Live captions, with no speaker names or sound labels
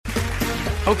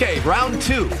Okay, round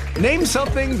two. Name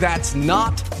something that's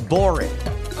not boring.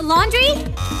 A laundry?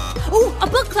 Ooh, a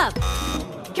book club.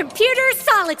 Computer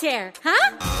solitaire,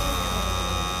 huh?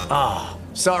 Ah,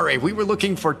 sorry, we were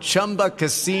looking for Chumba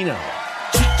Casino.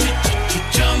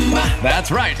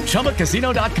 That's right,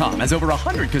 ChumbaCasino.com has over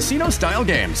 100 casino-style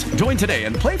games. Join today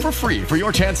and play for free for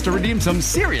your chance to redeem some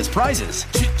serious prizes.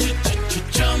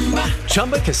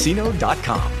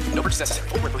 ChumbaCasino.com. No purchase necessary.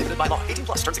 Void where prohibited by law. 18+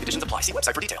 terms and conditions apply. See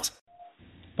website for details.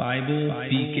 Bible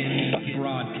Beacon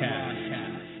Broadcast.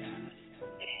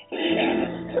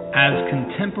 As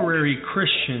contemporary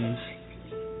Christians,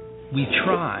 we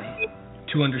try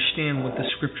to understand what the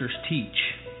Scriptures teach.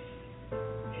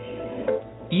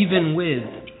 Even with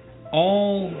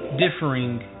all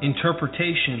differing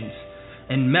interpretations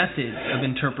and methods of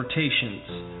interpretations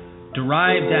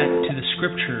derived to the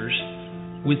Scriptures,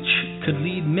 which could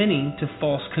lead many to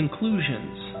false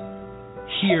conclusions.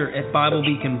 Here at Bible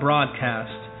Beacon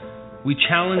Broadcast, we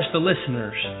challenge the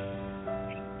listeners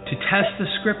to test the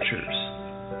Scriptures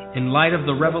in light of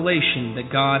the revelation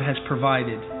that God has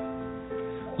provided.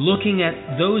 Looking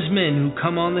at those men who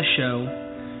come on the show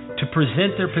to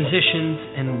present their positions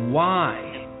and why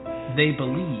they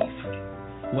believe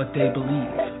what they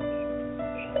believe.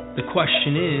 The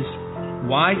question is,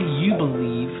 why do you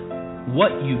believe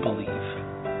what you believe?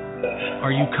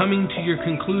 Are you coming to your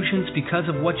conclusions because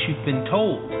of what you've been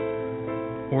told?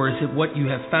 Or is it what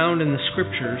you have found in the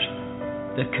Scriptures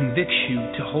that convicts you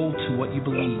to hold to what you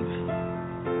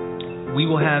believe? We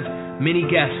will have many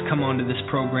guests come onto this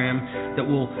program that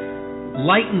will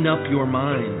lighten up your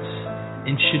minds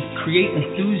and should create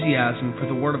enthusiasm for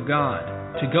the Word of God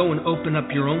to go and open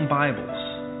up your own Bibles.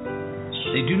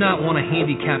 They do not want to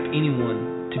handicap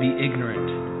anyone to be ignorant,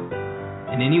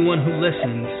 and anyone who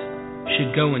listens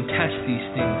should go and test these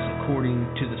things according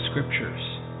to the Scriptures.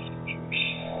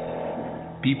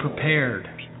 Be prepared.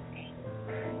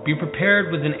 Be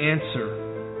prepared with an answer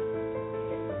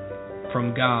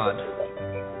from God.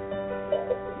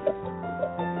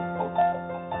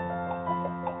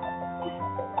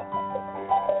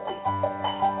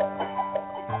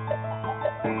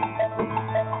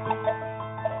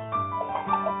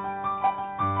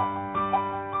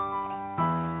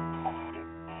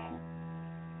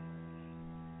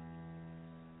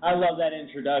 I love that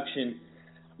introduction.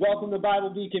 Welcome to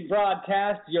Bible Beacon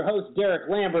Broadcast. Your host, Derek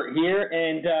Lambert here.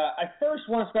 And I first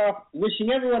want to start off wishing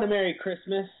everyone a Merry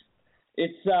Christmas.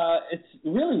 It's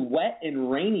really wet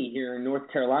and rainy here in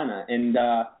North Carolina. And,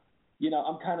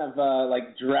 I'm kind of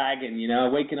like dragging,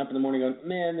 waking up in the morning going,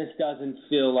 man, this doesn't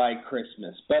feel like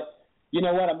Christmas. But you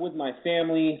know what? I'm with my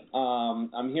family.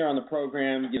 I'm here on the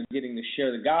program getting to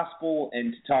share the gospel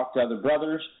and to talk to other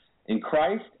brothers in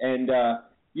Christ. And,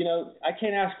 I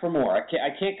can't ask for more. I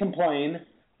can't complain.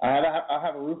 I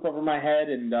have a roof over my head,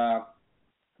 and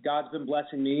God's been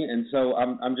blessing me, and so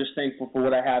I'm just thankful for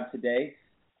what I have today.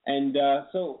 And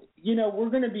we're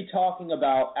going to be talking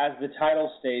about, as the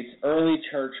title states, early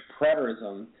church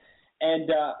preterism. And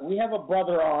we have a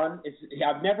brother on.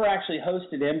 I've never actually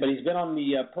hosted him, but he's been on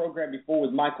the program before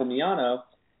with Michael Miano.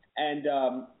 And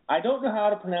I don't know how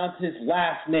to pronounce his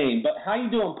last name, but how you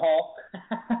doing, Paul?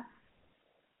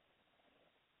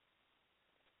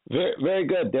 Very, very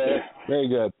good, Derek. Very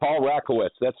good. Paul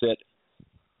Rakowicz, that's it.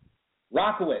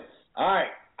 Rakowicz. All right.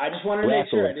 I just wanted to make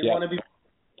sure. I didn't want to be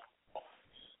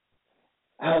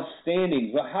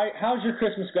outstanding. Well, how's your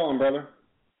Christmas going, brother?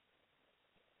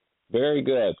 Very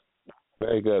good.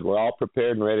 Very good. We're all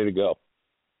prepared and ready to go.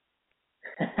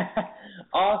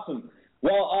 Awesome.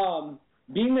 Well,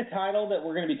 being the title that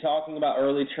we're going to be talking about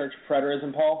early church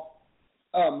preterism, Paul,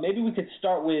 maybe we could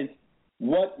start with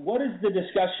what is the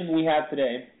discussion we have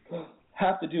today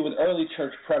have to do with early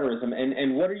church preterism,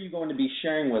 and what are you going to be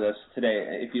sharing with us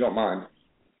today, if you don't mind?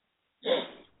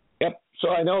 Yep. So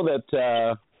I know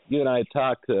that you and I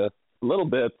talked a little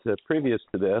bit previous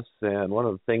to this, and one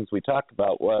of the things we talked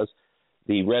about was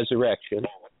the resurrection.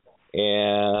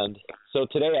 And so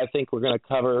today I think we're going to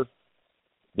cover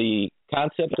the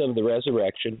concept of the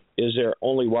resurrection. Is there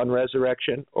only one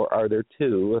resurrection, or are there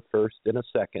two, a first and a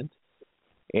second?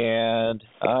 And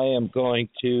I am going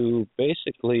to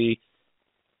basically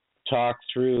talk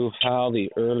through how the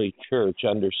early church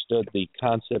understood the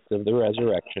concept of the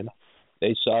resurrection.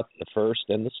 They saw the first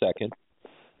and the second,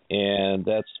 and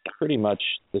that's pretty much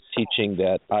the teaching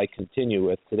that I continue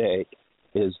with today,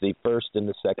 is the first and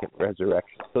the second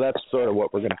resurrection. So that's sort of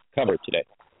what we're going to cover today.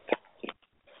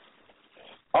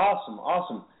 Awesome.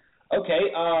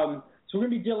 Okay, so we're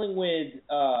going to be dealing with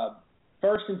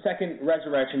first and second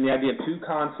resurrection, the idea of two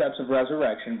concepts of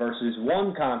resurrection versus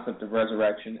one concept of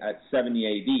resurrection at 70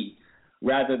 AD.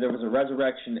 Rather, there was a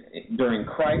resurrection during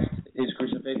Christ, his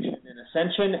crucifixion and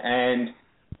ascension, and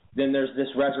then there's this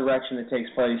resurrection that takes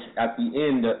place at the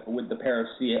end with the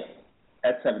parousia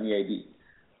at 70 A.D.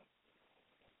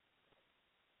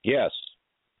 Yes.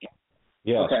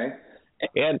 Yes. Okay.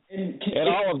 And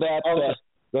all of that.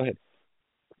 Go ahead.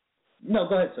 No,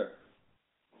 go ahead, sir.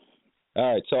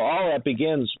 All right. So all that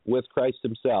begins with Christ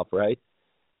himself, right?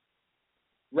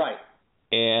 Right.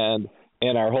 And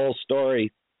our whole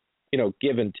story,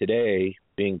 given today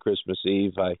being Christmas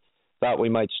Eve, I thought we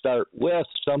might start with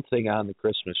something on the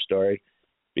Christmas story,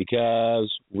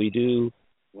 because we do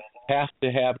have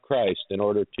to have Christ in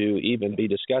order to even be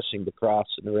discussing the cross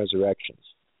and the resurrections.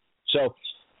 So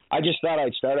I just thought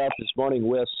I'd start out this morning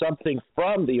with something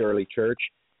from the early church.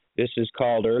 This is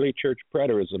called early church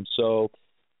preterism. So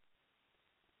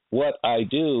what I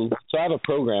do, I have a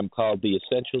program called the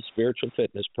Essential Spiritual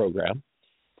Fitness Program,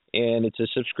 and it's a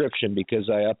subscription because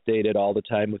I update it all the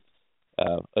time with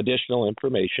additional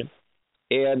information.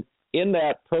 And in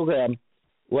that program,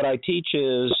 what I teach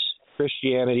is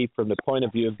Christianity from the point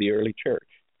of view of the early church.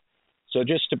 So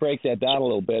just to break that down a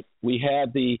little bit, we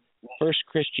had the first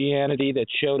Christianity that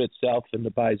showed itself in the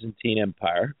Byzantine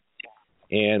Empire,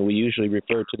 and we usually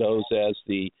refer to those as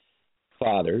the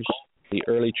fathers, the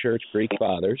early church Greek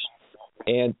fathers.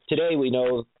 And today we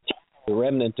know the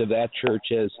remnant of that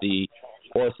church as the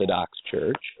Orthodox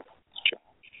Church.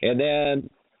 And then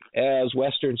as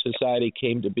Western society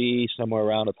came to be somewhere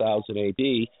around 1000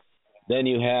 A.D., then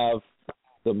you have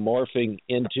the morphing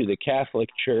into the Catholic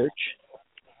Church.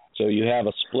 So you have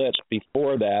a split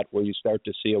before that where you start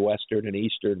to see a Western and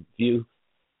Eastern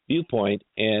viewpoint,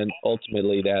 and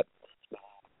ultimately that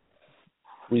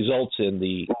results in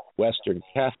the Western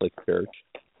Catholic Church.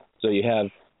 So you have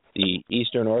the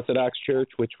Eastern Orthodox Church,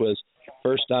 which was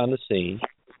first on the scene.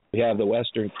 We have the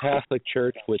Western Catholic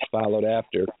Church, which followed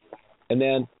after. And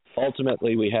then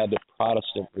ultimately we had the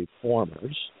Protestant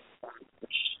Reformers,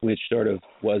 which sort of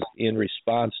was in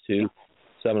response to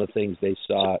some of the things they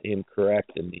saw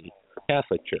incorrect in the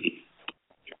Catholic Church.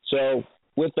 So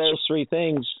with those three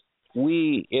things,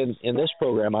 we, in this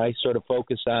program, I sort of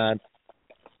focus on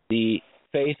the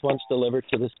faith once delivered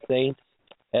to the saints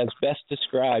as best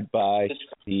described by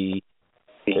the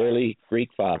early Greek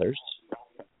fathers.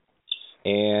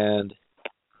 And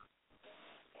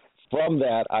from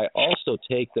that, I also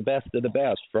take the best of the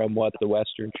best from what the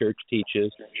Western Church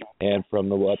teaches and from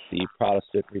what the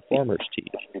Protestant Reformers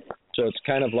teach. So it's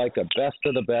kind of like a best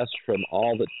of the best from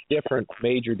all the different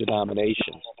major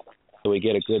denominations. So we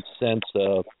get a good sense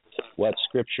of what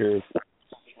Scripture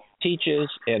teaches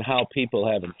and how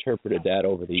people have interpreted that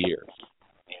over the years.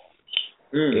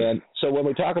 And so when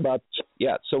we talk about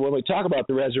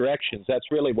the resurrections, that's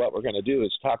really what we're going to do,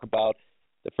 is talk about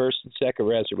the first and second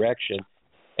resurrection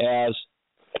as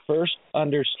first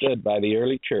understood by the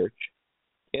early church,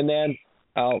 and then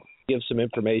I'll give some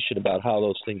information about how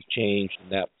those things changed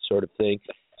and that sort of thing.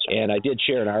 And I did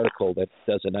share an article that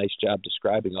does a nice job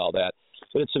describing all that.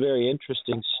 But it's a very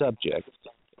interesting subject,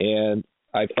 and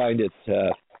I find it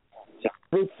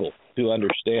fruitful to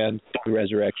understand the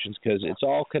resurrections, because it's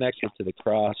all connected to the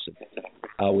cross and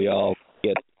how we all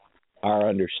get our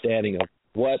understanding of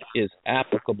what is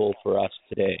applicable for us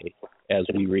today as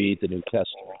we read the New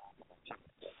Testament.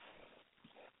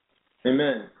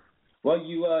 Amen. Well,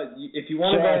 if you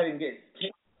want to go ahead and get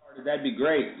started, that'd be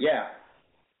great. Yeah.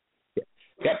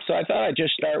 Yep. So I thought I'd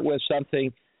just start with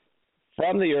something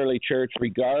from the early church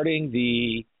regarding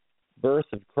the birth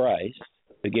of Christ.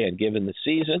 Again, given the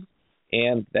season,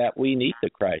 and that we need the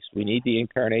Christ. We need the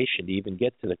incarnation to even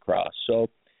get to the cross. So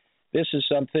this is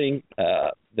something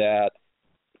that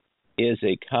is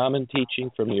a common teaching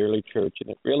from the early church, and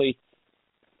it really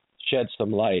sheds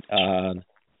some light on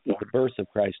what the birth of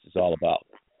Christ is all about.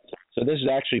 So this is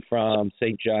actually from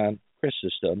St. John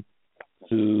Chrysostom,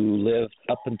 who lived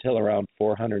up until around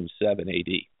 407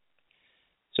 A.D.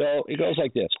 So it goes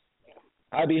like this.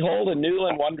 I behold a new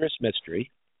and wondrous mystery.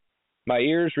 My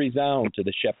ears resound to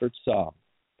the shepherd's song,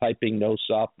 piping no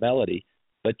soft melody,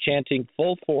 but chanting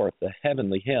full forth a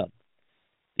heavenly hymn.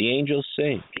 The angels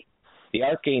sing. The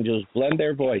archangels blend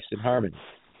their voice in harmony.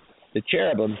 The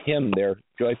cherubim hymn their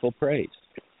joyful praise.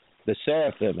 The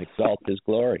seraphim exalt his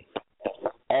glory.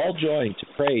 All join to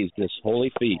praise this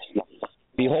holy feast,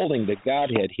 beholding the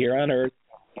Godhead here on earth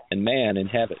and man in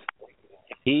heaven.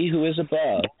 He who is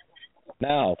above,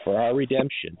 now for our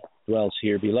redemption, dwells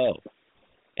here below.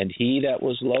 And he that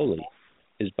was lowly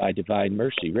is by divine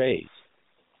mercy raised.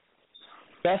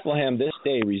 Bethlehem this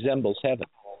day resembles heaven,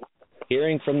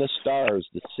 hearing from the stars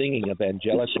the singing of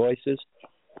angelic voices,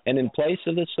 and in place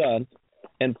of the sun,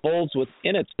 enfolds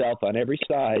within itself on every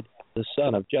side the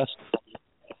Son of Justice.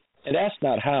 And ask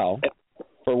not how,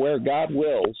 For where God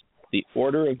wills, the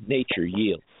order of nature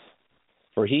yields.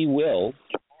 For he willed,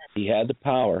 he had the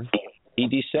power, he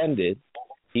descended,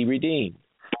 he redeemed.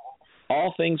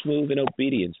 All things move in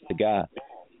obedience to God.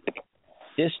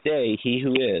 This day he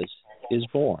who is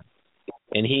born,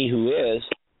 and he who is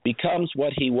becomes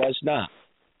what he was not.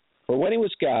 For when he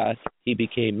was God, he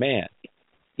became man,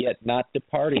 yet not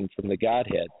departing from the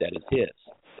Godhead that is his.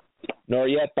 Nor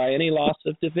yet by any loss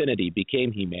of divinity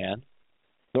became he man,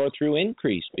 nor through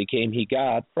increase became he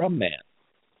God from man.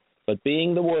 But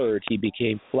being the Word, he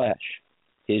became flesh,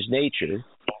 his nature,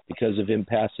 because of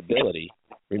impassibility,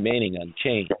 remaining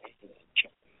unchanged.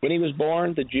 When he was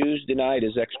born, the Jews denied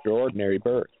his extraordinary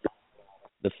birth.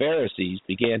 The Pharisees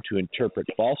began to interpret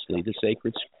falsely the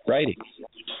sacred writings.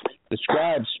 The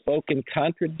scribes spoke in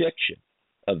contradiction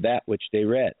of that which they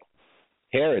read.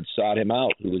 Herod sought him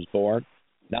out who was born,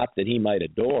 not that he might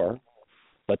adore,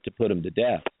 but to put him to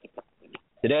death.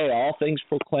 Today all things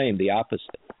proclaim the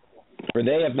opposite. For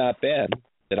they have not been,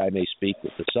 that I may speak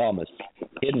with the psalmist,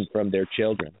 hidden from their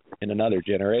children in another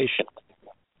generation.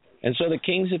 And so the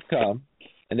kings have come,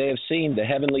 and they have seen the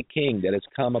heavenly King that has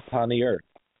come upon the earth,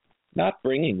 not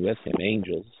bringing with him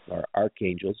angels, nor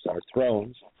archangels, nor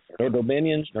thrones, nor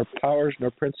dominions, nor powers,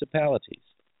 nor principalities,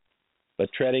 but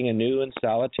treading a new and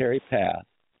solitary path,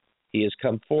 he has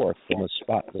come forth from a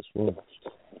spotless womb.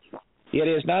 Yet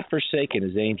he has not forsaken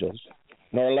his angels,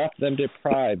 nor left them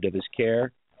deprived of his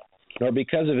care, nor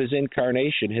because of his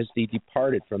incarnation has he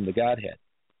departed from the Godhead.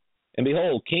 And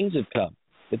behold, kings have come,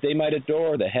 that they might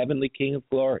adore the heavenly King of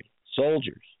glory,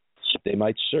 soldiers, that they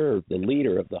might serve the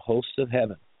leader of the hosts of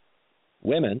heaven,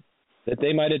 women, that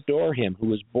they might adore him who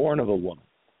was born of a woman,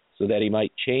 so that he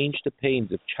might change the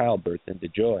pains of childbirth into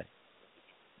joy.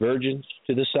 Virgins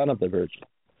to the Son of the Virgin,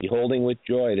 beholding with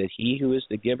joy that he who is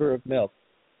the giver of milk,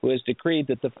 who has decreed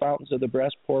that the fountains of the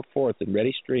breast pour forth in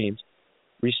ready streams,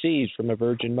 receives from a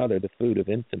virgin mother the food of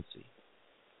infancy.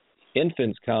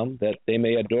 Infants come that they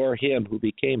may adore him who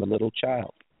became a little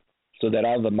child, so that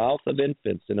out of the mouth of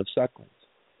infants and of sucklings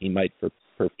he might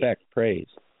perfect praise.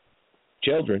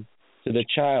 Children, to the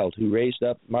child who raised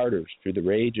up martyrs through the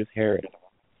rage of Herod.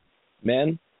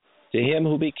 Men, to him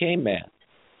who became man,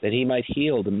 that he might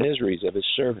heal the miseries of his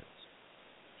servants.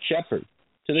 Shepherd,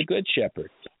 to the good shepherd,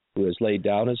 who has laid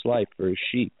down his life for his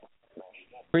sheep.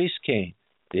 Priest came,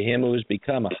 to him who has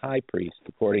become a high priest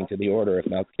according to the order of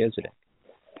Melchizedek.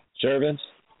 Servants,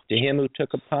 to him who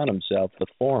took upon himself the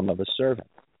form of a servant,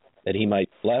 that he might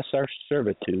bless our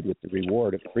servitude with the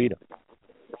reward of freedom.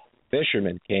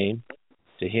 Fishermen came,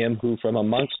 to him who from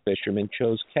amongst fishermen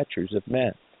chose catchers of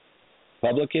men.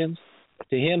 Publicans,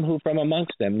 to him who from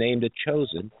amongst them named a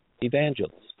chosen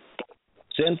evangelist.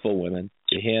 Sinful women,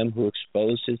 to him who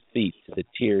exposed his feet to the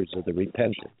tears of the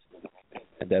repentant,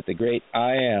 and that the great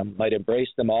I Am might embrace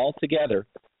them all together.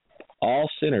 All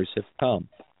sinners have come,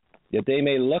 that they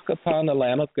may look upon the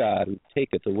Lamb of God who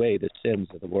taketh away the sins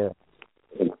of the world.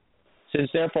 Since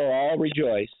therefore all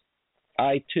rejoice,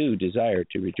 I too desire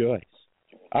to rejoice.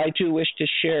 I too wish to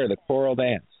share the choral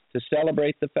dance, to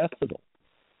celebrate the festival.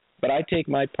 But I take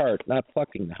my part, not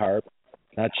plucking the harp,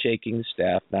 not shaking the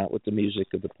staff, not with the music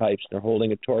of the pipes, nor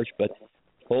holding a torch, but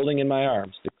holding in my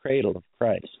arms the cradle of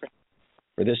Christ.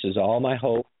 For this is all my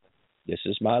hope, this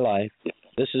is my life,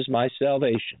 this is my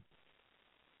salvation.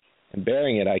 And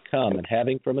bearing it I come, and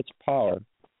having from its power,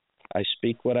 I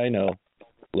speak what I know.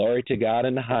 Glory to God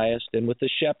in the highest, and with the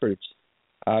shepherds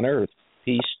on earth,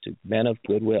 peace to men of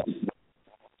good will.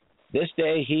 This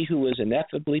day he who was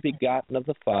ineffably begotten of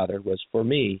the Father was for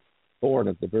me born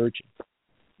of the Virgin,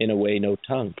 in a way no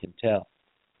tongue can tell.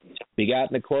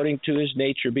 Begotten according to his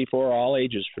nature before all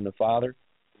ages from the Father,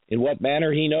 in what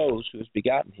manner he knows who has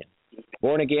begotten him.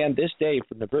 Born again this day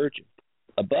from the Virgin,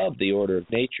 above the order of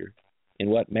nature, in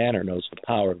what manner knows the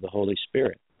power of the Holy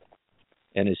Spirit.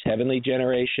 And his heavenly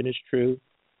generation is true,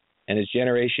 and his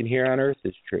generation here on earth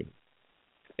is true.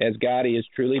 As God he is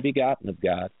truly begotten of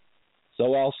God,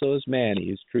 so also as man he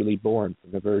is truly born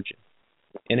from the Virgin.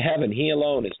 In heaven he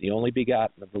alone is the only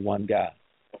begotten of the one God.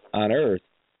 On earth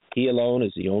he alone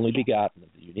is the only begotten of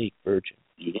the unique Virgin.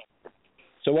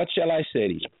 So what shall I say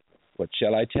to you? What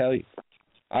shall I tell you?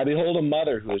 I behold a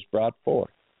mother who is brought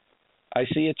forth. I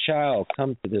see a child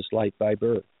come to this light by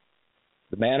birth.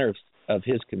 The manner of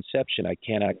his conception I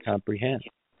cannot comprehend.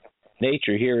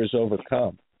 Nature here is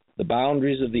overcome. The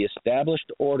boundaries of the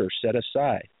established order set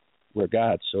aside, where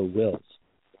God so wills.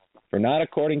 For not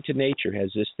according to nature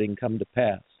has this thing come to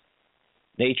pass.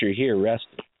 Nature here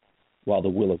rested, while the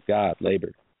will of God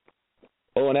labored.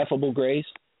 O ineffable grace,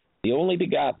 the only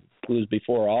begotten, who is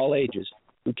before all ages,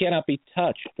 who cannot be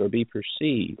touched or be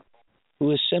perceived,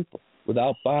 who is simple,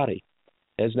 without body,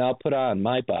 has now put on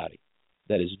my body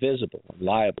that is visible and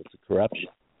liable to corruption.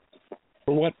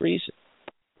 For what reason?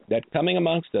 That coming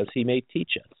amongst us he may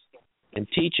teach us, and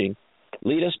teaching,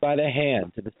 lead us by the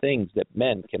hand to the things that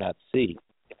men cannot see.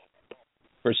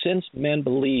 For since men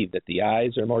believe that the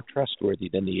eyes are more trustworthy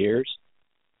than the ears,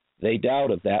 they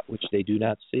doubt of that which they do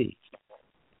not see.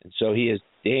 And so he has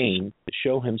deigned to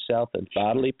show himself in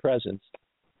bodily presence,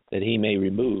 that he may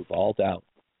remove all doubt.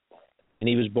 And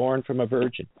he was born from a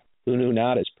virgin, who knew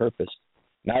not his purpose,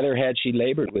 neither had she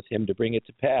labored with him to bring it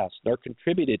to pass, nor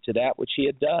contributed to that which he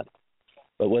had done,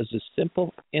 but was the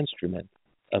simple instrument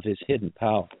of his hidden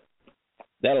power.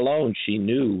 That alone she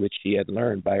knew, which she had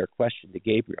learned by her question to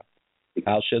Gabriel.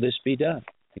 How shall this be done?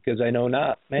 Because I know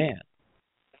not man.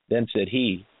 Then said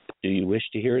he, Do you wish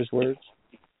to hear his words?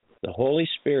 The Holy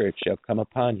Spirit shall come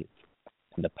upon you,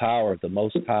 and the power of the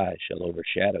Most High shall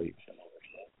overshadow you.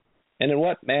 And in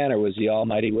what manner was the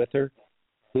Almighty with her,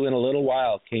 who in a little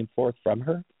while came forth from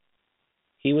her?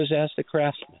 He was as the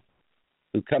craftsman,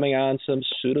 who coming on some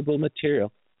suitable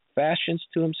material, fashions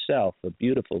to himself a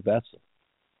beautiful vessel.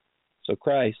 So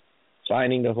Christ,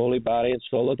 finding the holy body and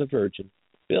soul of the Virgin,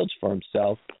 builds for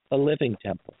himself a living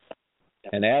temple,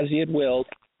 and as he had willed,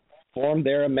 formed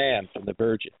there a man from the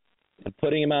Virgin, and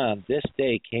putting him on, this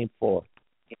day came forth,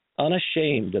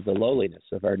 unashamed of the lowliness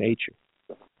of our nature.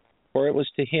 For it was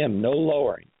to him no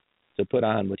lowering to put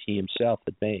on what he himself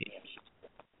had made.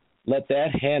 Let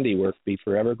that handiwork be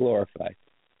forever glorified,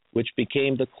 which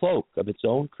became the cloak of its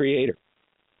own Creator.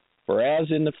 For as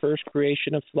in the first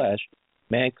creation of flesh,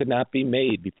 man could not be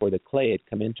made before the clay had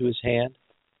come into his hand,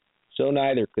 so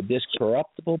neither could this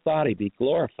corruptible body be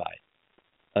glorified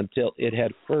until it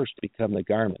had first become the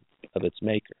garment of its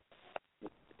Maker.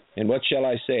 And what shall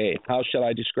I say? How shall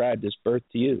I describe this birth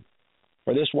to you?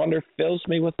 For this wonder fills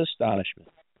me with astonishment.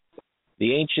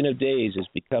 The Ancient of Days is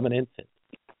become an infant.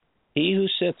 He who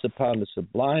sits upon the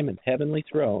sublime and heavenly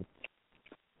throne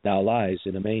now lies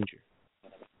in a manger.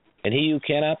 And he who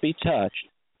cannot be touched,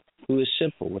 who is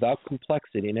simple, without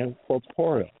complexity and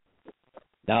incorporeal,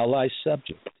 now lies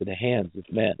subject to the hands of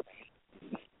men.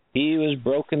 He who has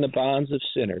broken the bonds of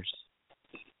sinners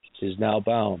is now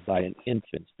bound by an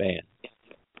infant's band.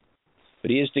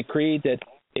 But he has decreed that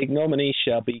ignominy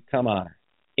shall become honor,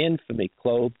 infamy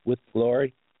clothed with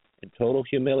glory, and total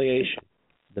humiliation,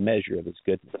 the measure of his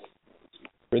goodness.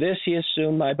 For this he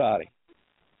assumed my body,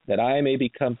 that I may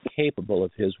become capable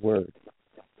of his word.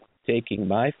 Taking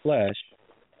my flesh,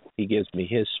 he gives me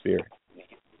his spirit.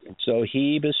 And so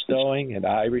he bestowing and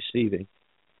I receiving,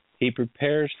 he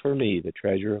prepares for me the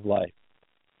treasure of life.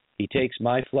 He takes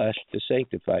my flesh to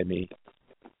sanctify me.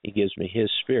 He gives me his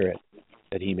spirit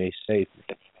that he may save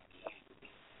me.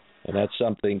 And that's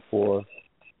something for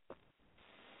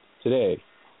today,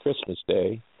 Christmas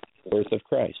Day, birth of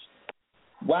Christ.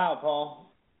 Wow,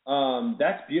 Paul.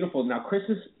 That's beautiful. Now,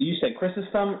 you said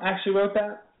Chrysostom actually wrote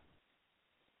that?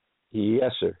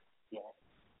 Yes, sir.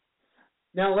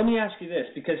 Now, let me ask you this,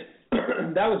 because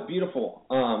that was beautiful,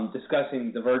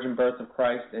 discussing the virgin birth of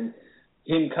Christ and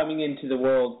him coming into the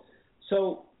world.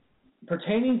 So,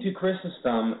 pertaining to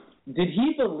Chrysostom, did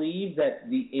he believe that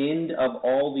the end of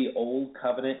all the Old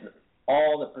Covenant,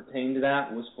 all that pertained to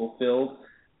that, was fulfilled?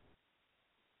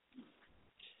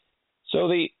 So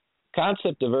the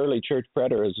concept of early church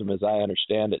preterism, as I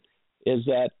understand it, is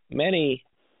that many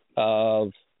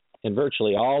of, and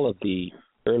virtually all of the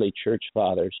early church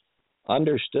fathers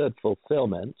understood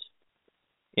fulfillment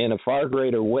in a far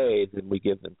greater way than we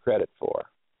give them credit for.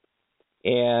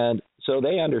 And so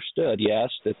they understood, yes,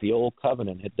 that the old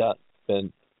covenant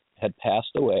had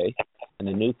passed away and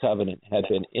the new covenant had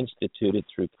been instituted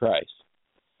through Christ.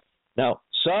 Now,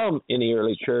 some in the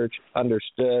early church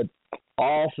understood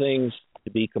all things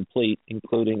to be complete,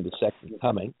 including the second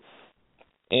coming,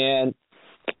 and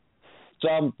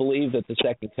some believed that the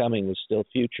second coming was still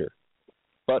future.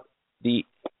 But the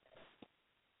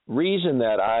reason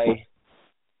that I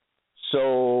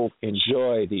so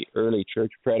enjoy the early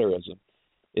church preterism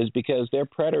is because their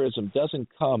preterism doesn't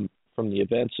come from the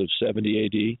events of 70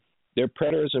 AD. Their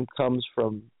preterism comes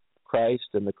from Christ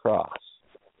and the cross.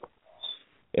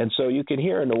 And so you can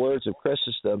hear in the words of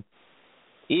Chrysostom,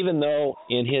 even though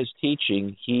in his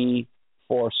teaching he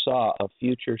foresaw a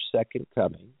future second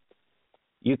coming,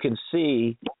 you can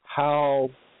see how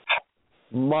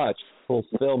much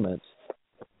fulfillment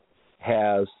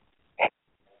has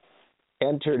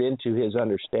entered into his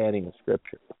understanding of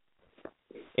Scripture.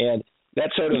 And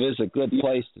that sort of is a good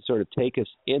place to sort of take us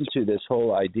into this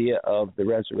whole idea of the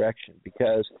resurrection,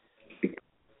 because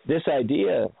this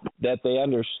idea that they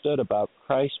understood about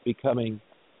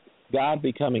God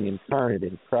becoming incarnate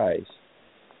in Christ,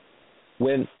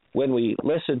 when when we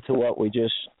listen to what we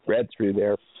just read through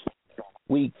there,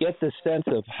 we get the sense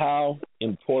of how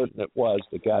important it was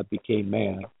that God became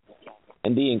man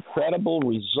and the incredible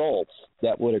results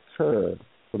that would occur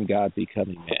from God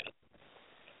becoming man.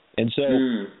 And so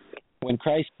when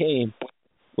Christ came,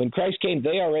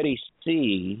 they already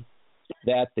see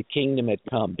that the kingdom had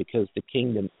come, because the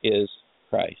kingdom is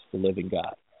Christ, the living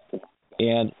God.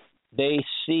 And they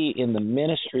see in the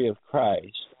ministry of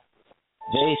Christ,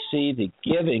 they see the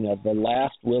giving of the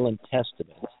last will and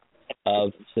testament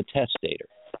of the testator.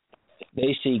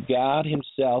 They see God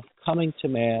himself coming to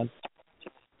man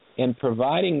and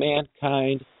providing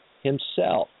mankind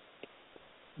himself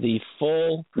the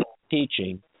full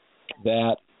teaching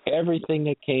that everything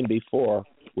that came before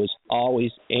was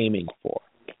always aiming for.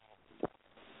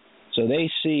 So they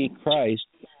see Christ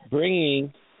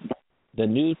bringing the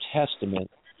New Testament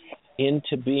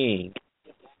into being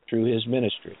through his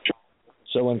ministry.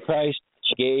 So when Christ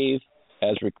gave,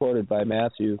 as recorded by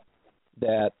Matthew,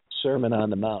 that Sermon on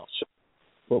the Mount,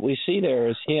 what we see there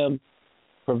is him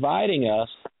providing us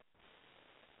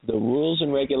the rules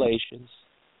and regulations,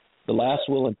 the last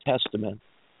will and testament,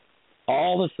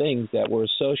 all the things that were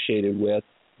associated with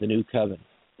the new covenant.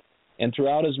 And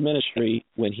throughout his ministry,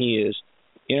 when he is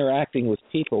interacting with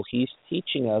people, he's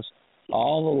teaching us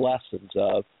all the lessons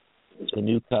of the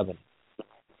new covenant.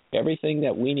 Everything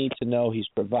that we need to know, he's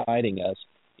providing us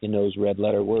in those red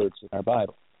letter words in our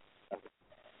Bible.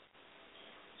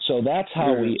 So that's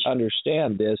how we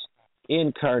understand this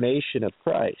incarnation of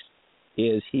Christ,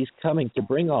 is he's coming to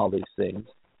bring all these things.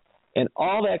 And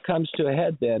all that comes to a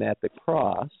head then at the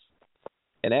cross.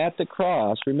 And at the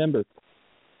cross, remember,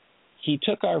 he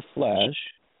took our flesh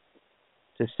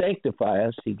to sanctify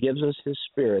us. He gives us his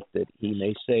spirit that he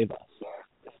may save us.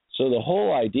 So the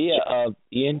whole idea of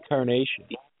the incarnation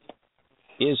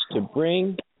is to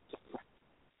bring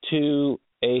to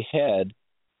a head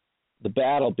the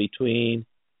battle between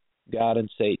God and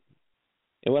Satan.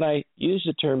 And when I use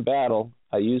the term battle,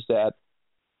 I use that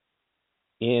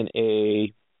in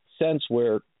a sense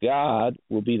where God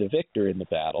will be the victor in the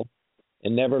battle,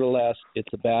 and nevertheless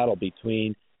it's a battle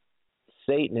between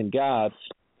Satan and God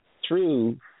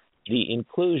through the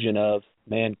inclusion of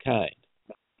mankind.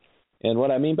 And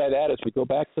what I mean by that is we go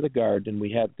back to the garden,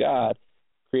 we have God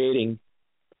creating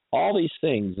all these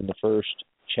things in the first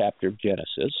chapter of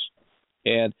Genesis.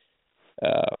 And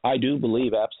I do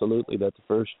believe absolutely that the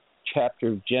first chapter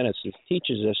of Genesis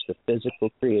teaches us the physical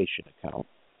creation account.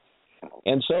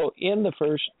 And so in the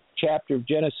first chapter of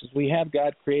Genesis, we have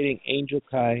God creating angel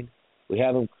kind. We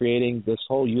have him creating this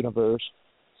whole universe,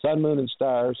 sun, moon, and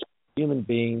stars, human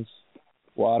beings,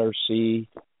 water, sea,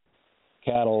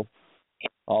 cattle,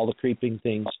 all the creeping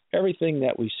things, everything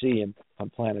that we see on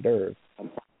planet Earth.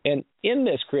 And in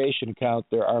this creation account,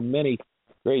 there are many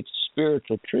great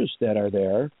spiritual truths that are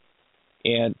there.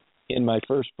 And in my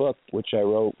first book, which I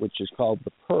wrote, which is called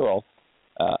The Pearl,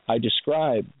 I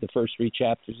describe the first 3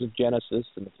 chapters of Genesis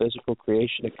and the physical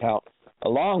creation account,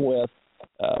 along with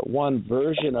one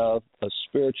version of a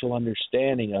spiritual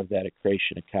understanding of that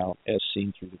creation account as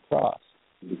seen through the cross.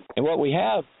 And what we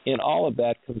have in all of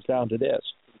that comes down to this.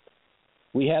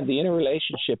 We have the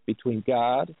interrelationship between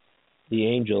God, the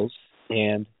angels,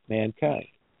 and mankind.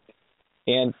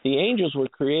 And the angels were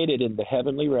created in the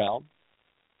heavenly realm.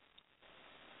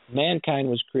 Mankind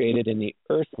was created in the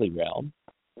earthly realm.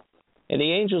 And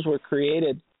the angels were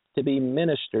created to be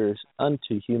ministers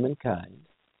unto humankind,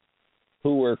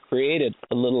 who were created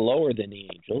a little lower than the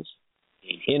angels,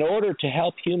 in order to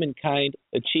help humankind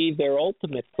achieve their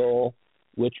ultimate goal,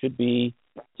 which would be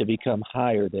to become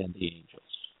higher than the angels.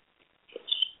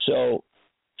 So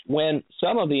when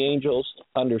some of the angels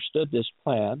understood this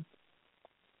plan,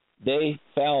 they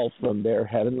fell from their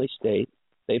heavenly state.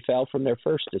 They fell from their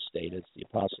first estate, as the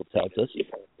apostle tells us.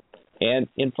 And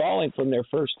in falling from their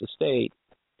first estate,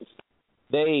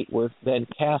 they were then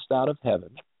cast out of heaven.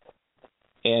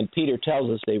 And Peter tells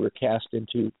us they were cast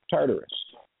into Tartarus.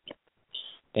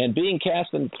 And being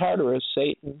cast into Tartarus,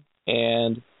 Satan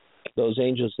and those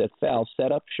angels that fell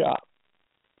set up shop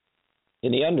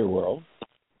in the underworld.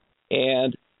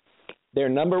 And their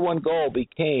number one goal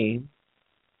became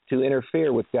to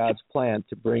interfere with God's plan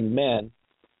to bring men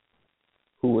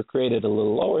who were created a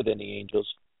little lower than the angels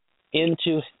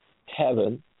into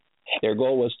heaven. Their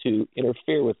goal was to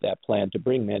interfere with that plan to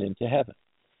bring men into heaven.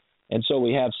 And so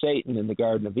we have Satan in the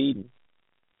Garden of Eden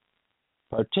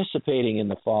participating in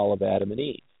the fall of Adam and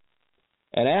Eve.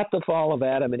 And at the fall of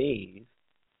Adam and Eve,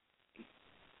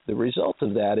 the result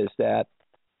of that is that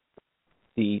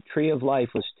the tree of life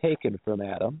was taken from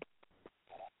Adam,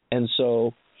 and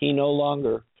so he no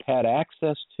longer had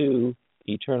access to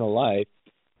eternal life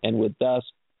and would thus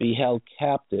be held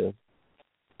captive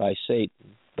by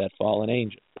Satan, that fallen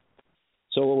angel.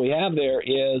 So what we have there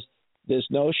is this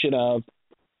notion of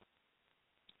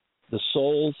the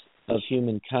souls of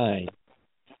humankind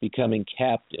becoming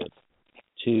captive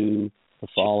to the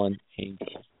fallen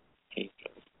angel.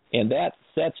 And that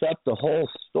sets up the whole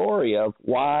story of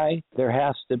why there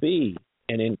has to be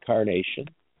an incarnation,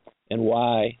 and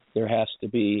why there has to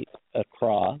be a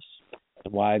cross,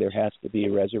 and why there has to be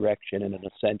a resurrection and an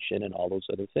ascension and all those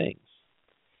other things.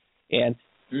 And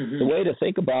the way to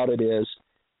think about it is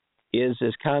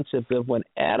this concept of when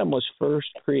Adam was first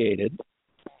created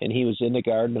and he was in the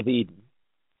Garden of Eden,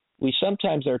 we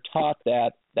sometimes are taught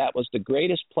that that was the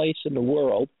greatest place in the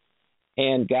world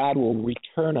and God will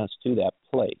return us to that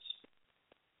place.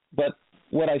 But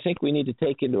what I think we need to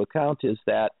take into account is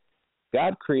that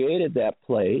God created that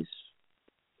place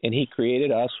and he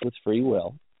created us with free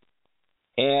will.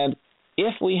 And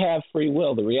if we have free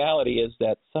will, the reality is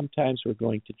that sometimes we're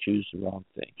going to choose the wrong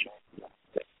thing.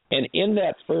 And in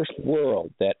that first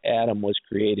world that Adam was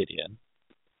created in,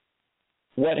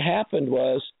 what happened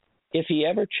was if he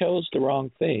ever chose the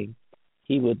wrong thing,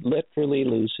 he would literally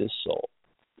lose his soul.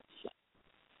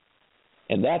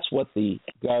 And that's what the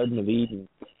Garden of Eden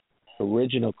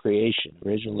original creation,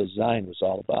 original design was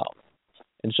all about.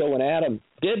 And so when Adam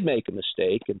did make a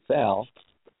mistake and fell,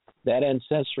 that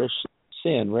ancestral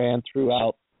sin ran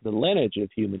throughout the lineage of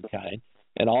humankind,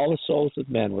 and all the souls of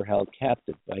men were held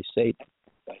captive by Satan.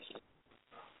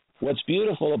 What's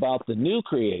beautiful about the new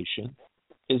creation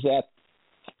is that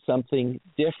something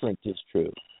different is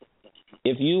true.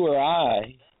 If you or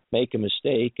I make a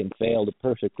mistake and fail to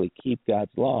perfectly keep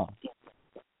God's law,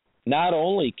 not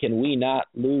only can we not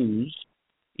lose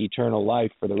eternal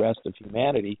life for the rest of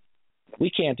humanity,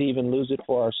 we can't even lose it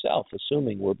for ourselves,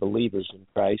 assuming we're believers in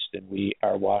Christ and we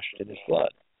are washed in his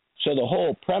blood. So the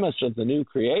whole premise of the new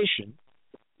creation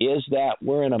is that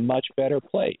we're in a much better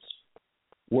place.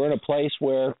 We're in a place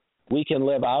where we can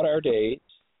live out our days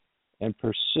and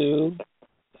pursue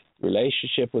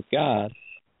relationship with God.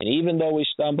 And even though we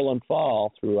stumble and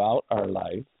fall throughout our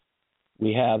life,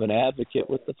 we have an advocate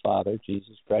with the Father,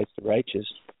 Jesus Christ the righteous,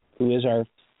 who is our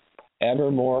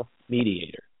evermore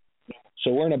mediator.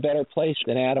 So we're in a better place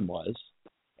than Adam was.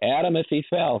 Adam, if he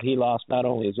fell, he lost not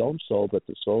only his own soul, but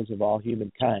the souls of all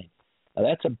humankind. Now,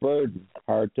 that's a burden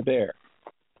hard to bear.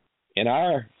 In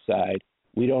our side,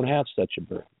 we don't have such a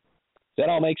burden. Does that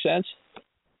all make sense?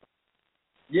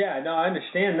 Yeah, no, I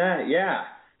understand that. Yeah,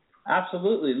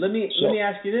 absolutely. Let me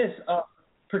ask you this.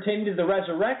 Pertaining to the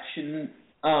resurrection,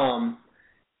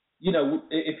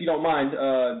 if you don't mind,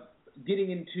 getting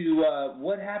into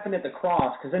what happened at the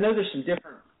cross, because I know there's some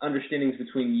different understandings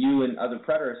between you and other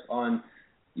preterists on,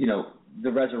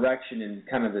 the resurrection and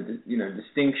kind of the,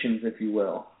 distinctions, if you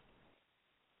will.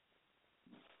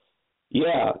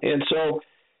 Yeah, and so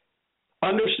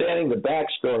understanding the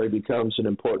backstory becomes an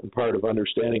important part of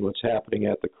understanding what's happening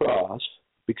at the cross,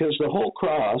 because the whole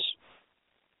cross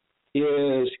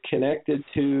is connected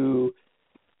to,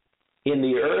 in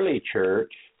the early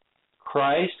church,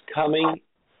 Christ coming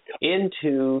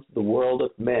into the world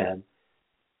of men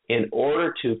in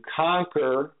order to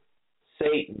conquer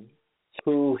Satan,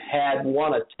 who had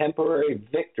won a temporary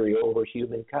victory over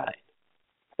humankind.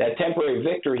 That temporary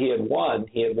victory he had won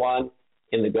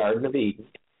in the Garden of Eden,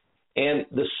 and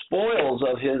the spoils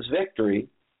of his victory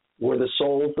were the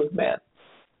souls of men.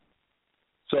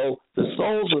 So the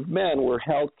souls of men were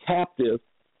held captive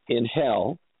in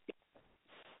hell,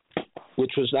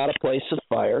 which was not a place of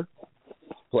fire,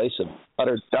 a place of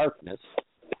utter darkness.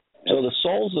 So the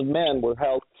souls of men were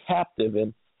held captive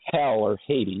in hell or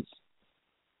Hades,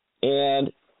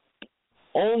 and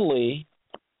only,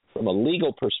 from a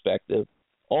legal perspective,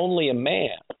 only a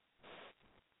man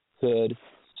could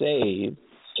save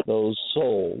those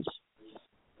souls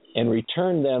and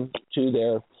return them to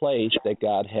their place that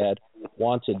God had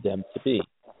wanted them to be.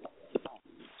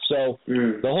 So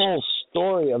the whole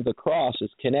story of the cross is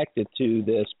connected to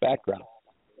this background.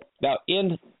 Now,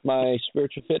 in my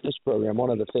spiritual fitness program, one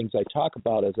of the things I talk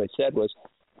about, as I said, was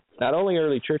not only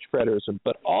early church preterism,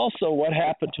 but also what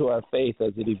happened to our faith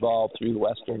as it evolved through the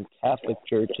Western Catholic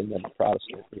Church and then the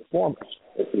Protestant Reformers.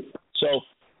 So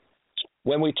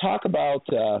when we talk about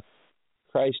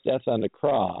Christ's death on the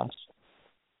cross,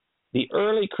 the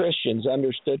early Christians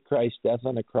understood Christ's death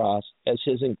on the cross as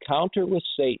his encounter with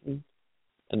Satan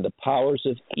and the powers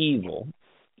of evil,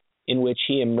 in which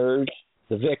he emerged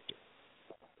the victor.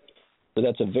 So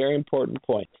that's a very important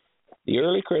point. The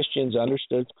early Christians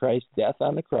understood Christ's death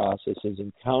on the cross as his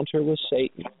encounter with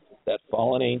Satan, that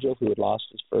fallen angel who had lost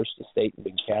his first estate and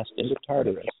been cast into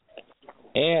Tartarus,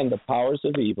 and the powers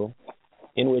of evil,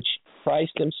 in which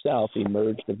Christ himself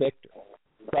emerged the victor.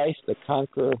 Christ, the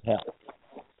conqueror of hell.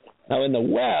 Now, in the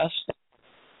West,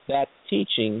 that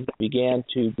teaching began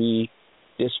to be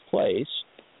displaced,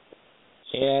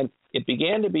 and it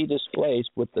began to be displaced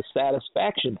with the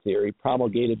satisfaction theory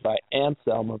promulgated by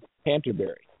Anselm of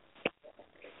Canterbury.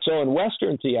 So in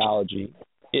Western theology,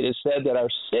 it is said that our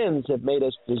sins have made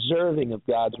us deserving of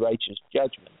God's righteous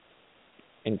judgment,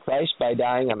 and Christ, by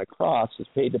dying on the cross, has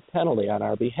paid the penalty on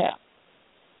our behalf.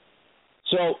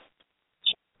 So,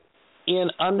 in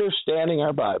understanding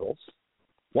our Bibles,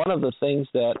 one of the things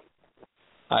that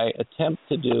I attempt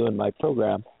to do in my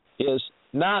program is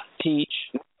not teach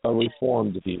a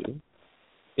Reformed view,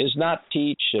 is not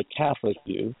teach a Catholic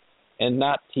view, and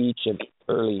not teach an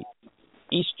early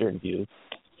Eastern view,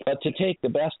 but to take the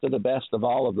best of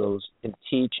all of those and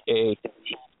teach a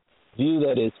view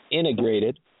that is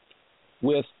integrated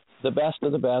with the best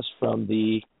of the best from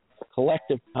the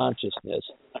collective consciousness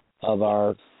of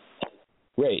our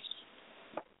race.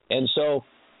 And so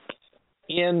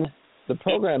in the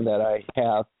program that I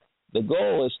have, the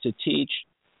goal is to teach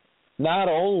not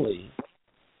only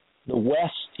the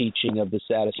West teaching of the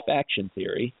satisfaction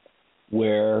theory,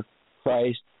 where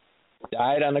Christ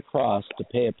died on the cross to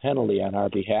pay a penalty on our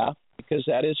behalf, because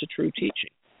that is a true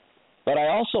teaching. But I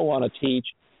also want to teach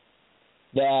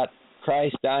that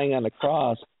Christ dying on the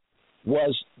cross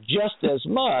was just as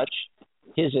much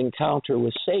his encounter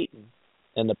with Satan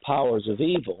and the powers of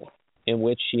evil, in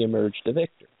which he emerged a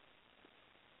victor.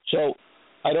 So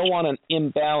I don't want an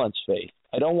imbalanced faith.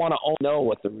 I don't want to only know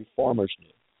what the Reformers knew.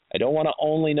 I don't want to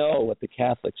only know what the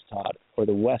Catholics taught or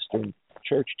the Western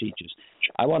Church teaches.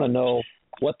 I want to know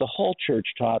what the whole Church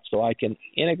taught, so I can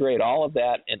integrate all of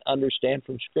that and understand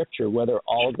from Scripture whether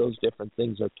all of those different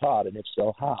things are taught, and if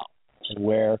so, how, and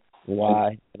where, and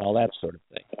why, and all that sort of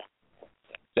thing.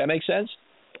 Does that make sense?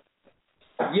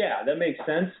 Yeah, that makes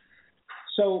sense.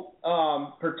 So,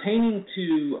 pertaining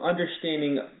to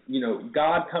understanding,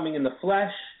 God coming in the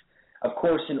flesh, of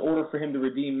course, in order for him to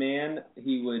redeem man,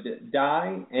 he would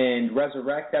die and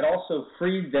resurrect. That also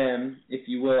freed them, if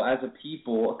you will, as a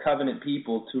people, a covenant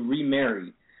people, to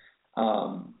remarry,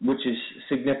 which is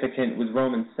significant with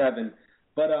Romans 7.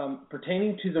 But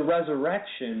pertaining to the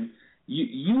resurrection,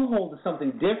 you hold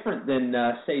something different than,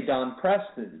 say, Don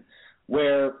Preston,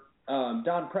 where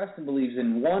Don Preston believes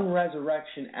in one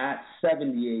resurrection at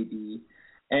 70 A.D.,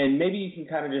 and maybe you can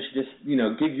kind of just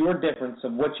give your difference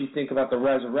of what you think about the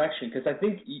resurrection, because I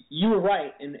think you were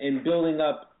right in building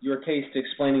up your case to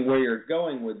explaining where you're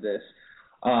going with this,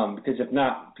 because if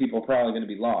not, people are probably going to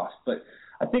be lost. But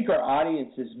I think our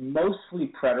audience is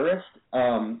mostly preterist,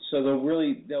 so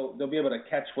they'll be able to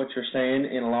catch what you're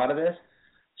saying in a lot of this.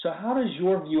 So how does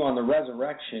your view on the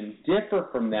resurrection differ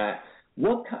from that?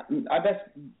 I guess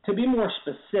to be more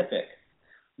specific,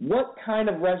 what kind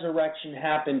of resurrection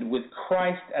happened with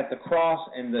Christ at the cross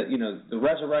and the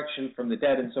resurrection from the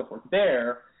dead and so forth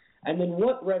there, and then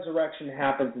what resurrection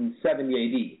happens in 70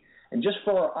 A.D.? And just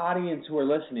for our audience who are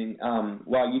listening,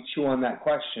 while you chew on that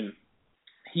question,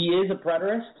 he is a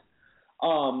preterist.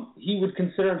 He would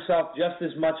consider himself just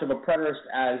as much of a preterist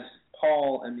as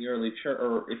Paul and the early church,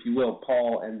 or if you will,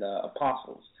 Paul and the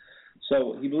apostles.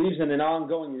 So he believes in an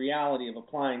ongoing reality of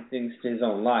applying things to his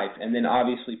own life, and then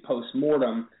obviously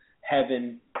post-mortem,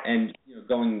 heaven, and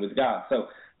going with God. So,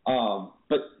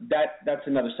 but that's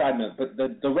another side note. But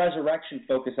the resurrection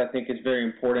focus, I think, is very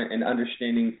important in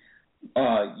understanding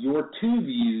your two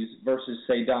views versus,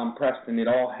 say, Don Preston. It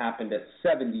all happened at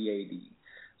 70 A.D.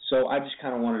 So I just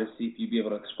kind of wanted to see if you'd be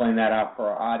able to explain that out for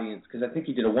our audience, because I think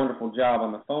you did a wonderful job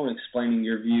on the phone explaining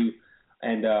your view.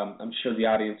 And I'm sure the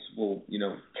audience will,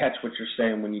 catch what you're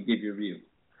saying when you give your view.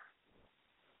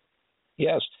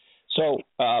 Yes. So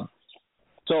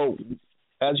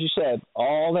as you said,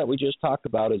 all that we just talked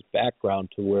about is background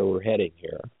to where we're heading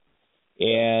here.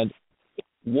 And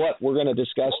what we're going to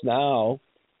discuss now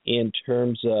in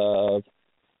terms of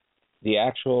the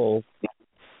actual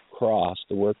cross,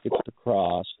 the work at the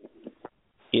cross,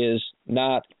 is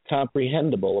not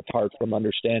comprehensible apart from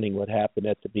understanding what happened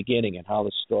at the beginning and how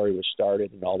the story was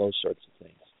started and all those sorts of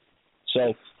things.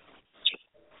 So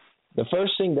the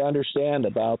first thing to understand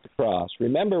about the cross,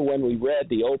 remember when we read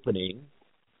the opening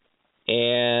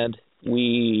and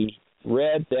we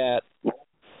read that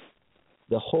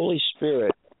the Holy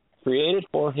Spirit created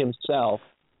for himself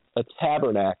a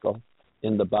tabernacle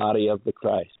in the body of the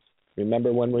Christ.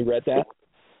 Remember when we read that?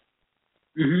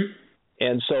 Mm-hmm.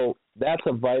 And so that's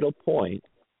a vital point,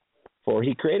 for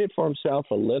he created for himself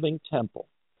a living temple.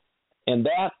 And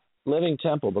that living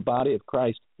temple, the body of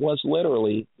Christ, was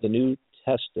literally the New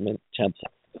Testament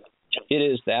temple. It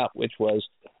is that which was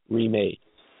remade.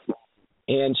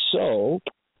 And so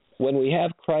when we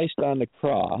have Christ on the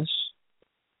cross,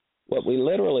 what we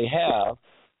literally have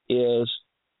is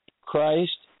Christ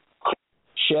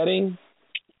shedding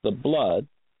the blood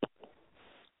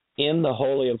in the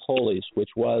Holy of Holies, which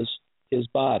was his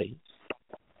body.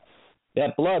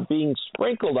 That blood being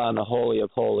sprinkled on the Holy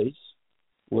of Holies,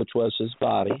 which was his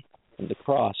body, and the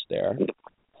cross there.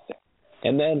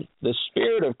 And then the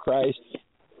Spirit of Christ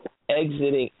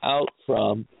exiting out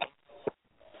from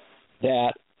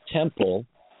that temple,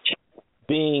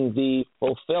 being the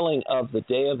fulfilling of the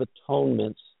Day of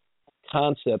Atonement's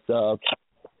concept of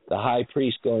the high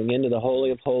priest going into the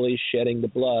Holy of Holies, shedding the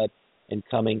blood, and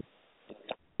coming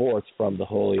forth from the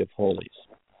Holy of Holies.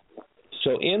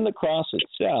 So in the cross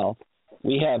itself,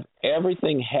 we have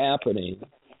everything happening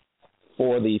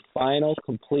for the final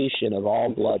completion of all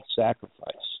blood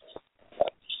sacrifice.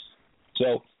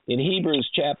 So in Hebrews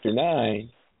chapter 9,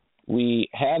 we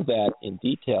have that in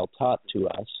detail taught to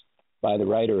us by the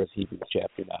writer of Hebrews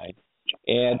chapter 9.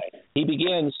 And he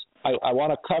begins, I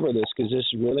want to cover this because this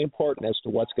is really important as to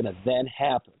what's going to then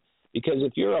happen. Because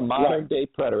if you're a modern-day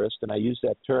preterist, and I use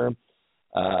that term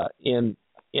in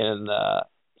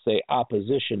say,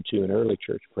 opposition to an early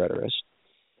church preterist,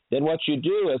 then what you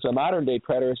do as a modern-day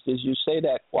preterist is you say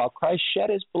that while Christ shed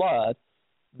his blood,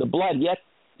 the blood yet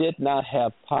did not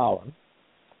have power.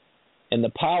 And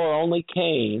the power only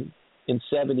came in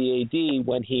 70 A.D.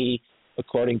 when he,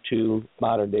 according to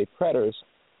modern-day preterists,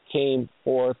 came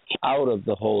forth out of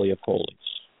the Holy of Holies.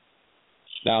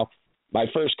 Now, my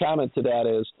first comment to that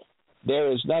is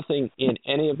there is nothing in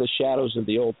any of the shadows of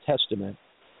the Old Testament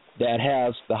that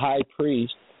has the high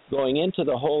priest going into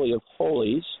the Holy of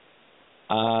Holies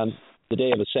on the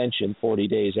Day of Ascension, 40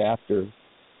 days after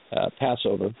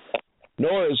Passover,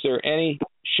 nor is there any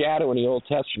shadow in the Old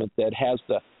Testament that has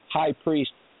the high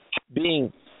priest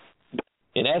being,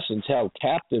 in essence, held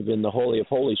captive in the Holy of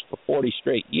Holies for 40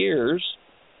 straight years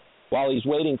while he's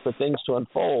waiting for things to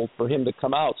unfold for him to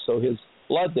come out, so his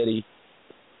blood that he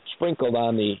sprinkled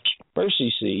on the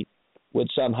mercy seat would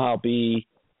somehow be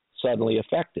suddenly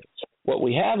effective. What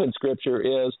we have in Scripture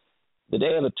is the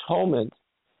Day of Atonement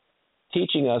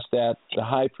teaching us that the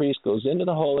high priest goes into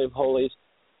the Holy of Holies,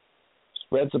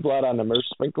 spreads the blood on the mercy,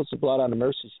 sprinkles the blood on the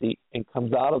mercy seat, and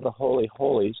comes out of the Holy of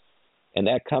Holies. And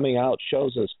that coming out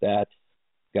shows us that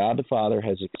God the Father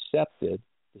has accepted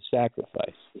the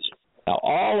sacrifice. Now,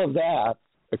 all of that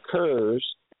occurs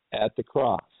at the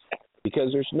cross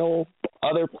because there's no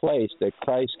other place that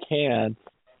Christ can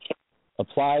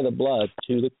apply the blood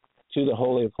to the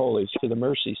Holy of Holies, to the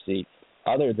mercy seat,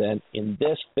 other than in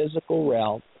this physical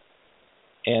realm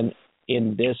and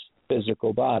in this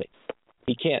physical body.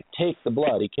 He can't take the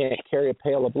blood. He can't carry a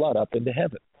pail of blood up into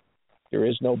heaven. There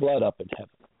is no blood up in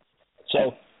heaven.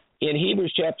 So in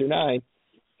Hebrews chapter 9,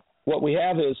 what we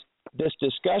have is this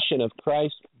discussion of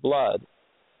Christ's blood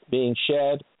being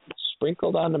shed,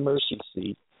 sprinkled on the mercy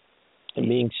seat, and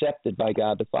being accepted by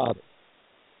God the Father.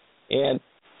 And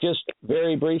just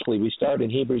very briefly, we start in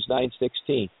Hebrews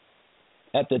 9:16.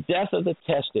 At the death of the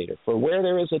testator, for where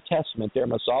there is a testament, there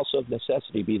must also of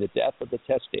necessity be the death of the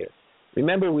testator.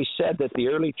 Remember, we said that the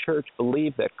early church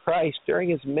believed that Christ, during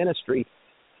his ministry,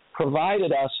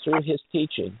 provided us through his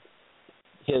teaching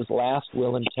his last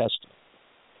will and testament.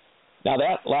 Now,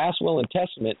 that last will and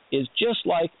testament is just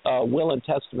like a will and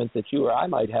testament that you or I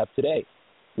might have today.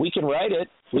 We can write it,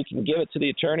 we can give it to the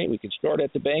attorney, we can store it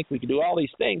at the bank, we can do all these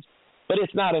things, but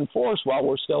it's not enforced while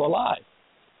we're still alive.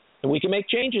 And we can make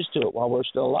changes to it while we're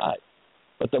still alive.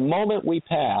 But the moment we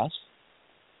pass,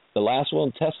 the last will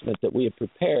and testament that we have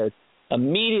prepared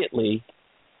immediately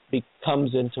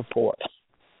comes into force.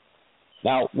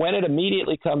 Now, when it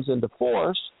immediately comes into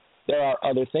force, there are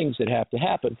other things that have to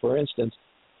happen. For instance,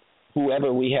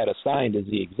 whoever we had assigned as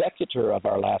the executor of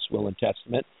our last will and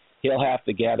testament, he'll have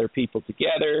to gather people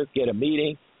together, get a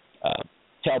meeting,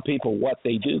 tell people what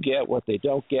they do get, what they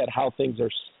don't get, how things are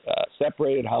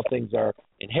separated, how things are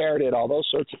inherited, all those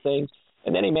sorts of things.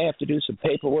 And then he may have to do some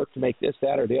paperwork to make this,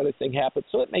 that, or the other thing happen.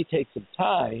 So it may take some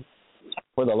time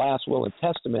for the last will and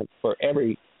testament for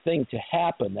everything to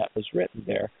happen that was written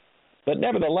there. But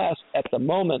nevertheless, at the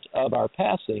moment of our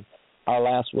passing, our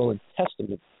last will and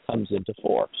testament comes into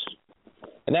force.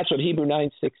 And that's what Hebrews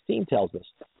 9:16 tells us.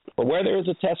 For where there is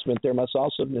a testament, there must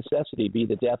also of necessity be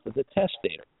the death of the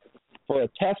testator. For a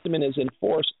testament is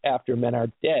enforced after men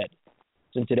are dead,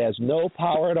 since it has no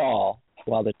power at all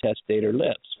while the testator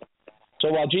lives.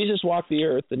 So while Jesus walked the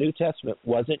earth, the New Testament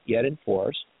wasn't yet in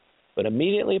force, but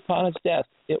immediately upon his death,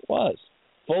 it was,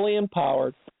 fully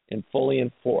empowered and fully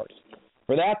enforced.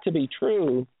 For that to be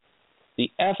true,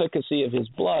 the efficacy of his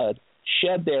blood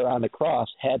shed there on the cross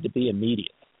had to be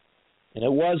immediate. And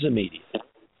it was immediate.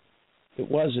 It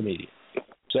was immediate.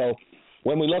 So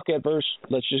when we look at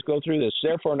let's just go through this.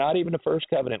 Therefore, not even the first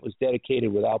covenant was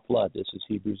dedicated without blood. This is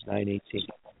Hebrews 9:18.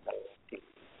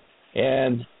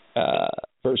 And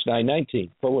verse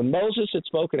 9:19. For when Moses had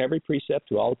spoken every precept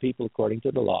to all the people according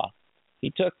to the law, he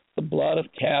took the blood of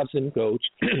calves and goats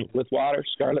with water,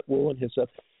 scarlet wool, and hyssop,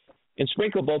 and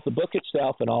sprinkled both the book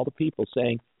itself and all the people,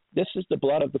 saying, this is the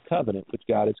blood of the covenant which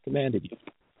God has commanded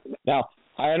you. Now,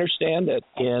 I understand that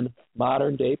in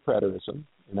modern-day preterism,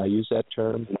 and I use that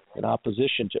term in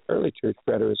opposition to early church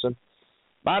preterism,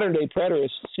 modern-day preterists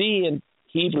see in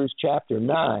Hebrews chapter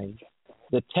 9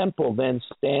 the temple then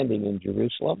standing in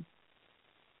Jerusalem.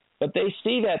 But they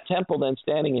see that temple then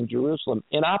standing in Jerusalem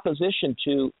in opposition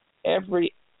to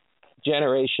every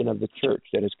generation of the church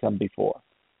that has come before.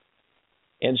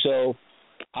 And so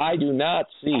I do not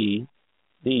see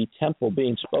the temple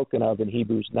being spoken of in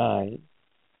Hebrews 9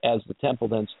 as the temple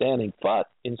then standing, but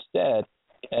instead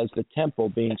as the temple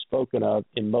being spoken of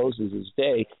in Moses'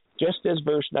 day, just as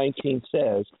verse 19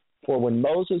 says, for when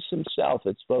Moses himself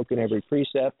had spoken every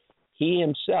precept, he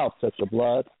himself took the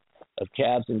blood of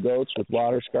calves and goats with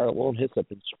water, scarlet wool, and hyssop,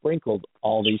 and sprinkled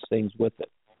all these things with it.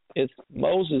 It's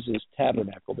Moses'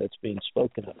 tabernacle that's being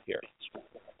spoken of here.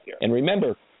 And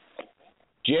remember,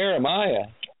 Jeremiah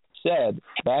said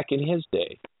back in his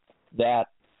day that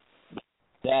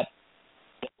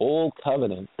old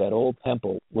covenant, that old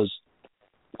temple, was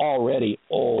already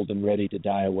old and ready to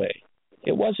die away.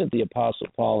 It wasn't the Apostle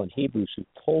Paul in Hebrews who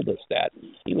told us that.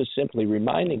 He was simply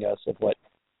reminding us of what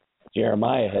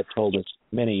Jeremiah had told us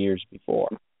many years before.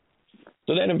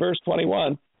 So then in verse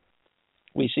 21,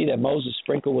 we see that Moses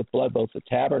sprinkled with blood both the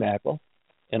tabernacle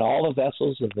and all the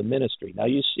vessels of the ministry. Now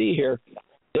you see here,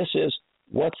 this is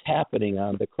what's happening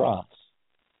on the cross.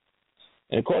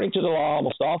 And according to the law,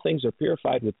 almost all things are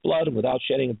purified with blood, and without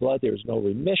shedding of blood there is no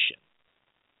remission.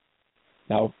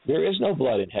 Now, there is no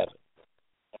blood in heaven.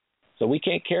 So we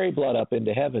can't carry blood up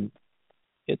into heaven.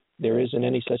 There isn't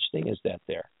any such thing as that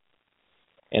there.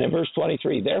 And in verse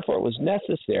 23, therefore it was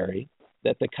necessary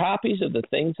that the copies of the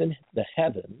things in the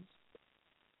heavens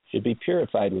should be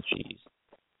purified with these,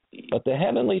 but the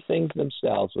heavenly things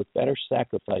themselves with better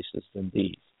sacrifices than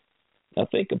these. Now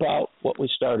think about what we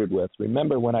started with.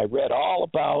 Remember when I read all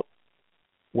about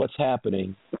what's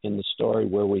happening in the story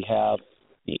where we have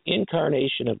the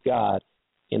incarnation of God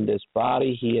in this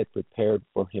body he had prepared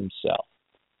for himself.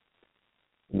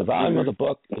 In the volume of the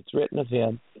book, it's written of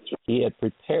him, he had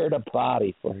prepared a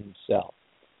body for himself.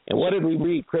 And what did we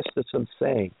read Christensen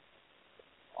saying?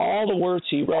 All the words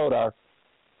he wrote are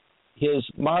his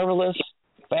marvelous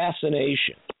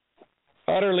fascination,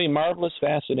 utterly marvelous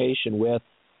fascination with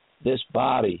this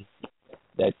body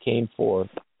that came forth,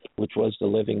 which was the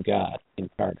living God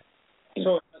incarnate.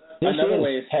 So this another is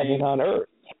way of heaven saying, on earth.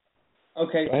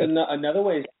 Okay, right? So another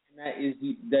way of saying that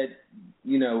is that,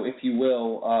 you know, if you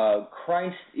will,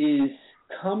 Christ is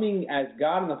coming as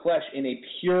God in the flesh in a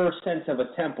pure sense of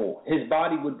a temple. His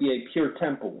body would be a pure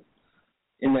temple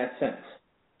in that sense.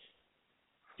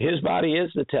 His body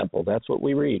is the temple. That's what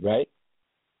we read, right?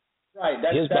 Right.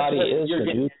 His body is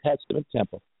the New Testament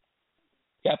temple.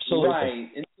 Absolutely. Right.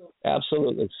 And so,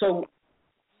 absolutely. So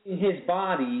his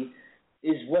body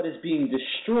is what is being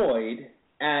destroyed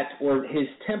or his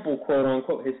temple, quote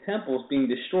unquote, his temple is being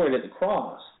destroyed at the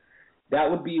cross. That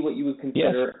would be what you would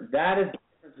consider. Yes. That is the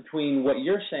difference between what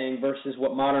you're saying versus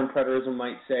what modern preterism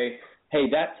might say, hey,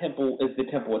 that temple is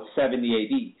the temple at 70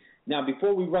 AD. Now,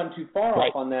 before we run too far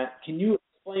off on that, can you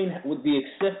explain with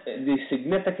the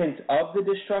significance of the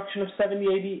destruction of 70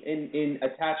 AD in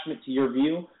attachment to your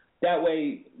view? That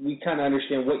way we kind of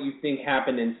understand what you think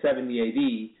happened in 70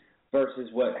 AD versus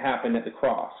what happened at the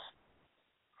cross.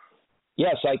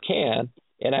 Yes, I can,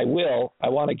 and I will. I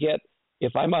want to get,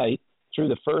 if I might, through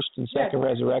the first and second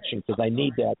resurrection, because I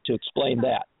need that to explain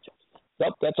that.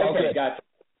 Nope, that's all good. Gotcha.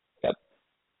 Yep.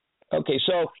 Okay,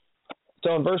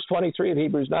 so in verse 23 of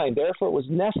Hebrews 9, therefore it was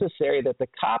necessary that the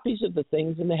copies of the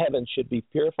things in the heavens should be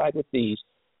purified with these,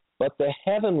 but the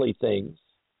heavenly things,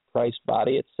 Christ's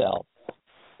body itself,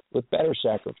 with better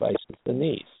sacrifices than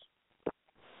these.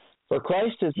 For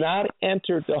Christ has not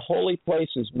entered the holy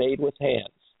places made with hands.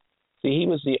 See, he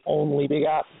was the only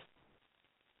begotten.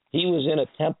 He was in a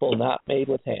temple not made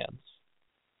with hands,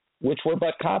 which were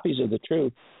but copies of the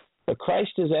truth. But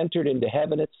Christ has entered into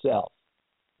heaven itself,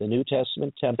 the New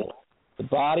Testament temple, the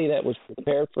body that was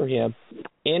prepared for him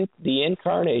in the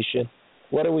incarnation.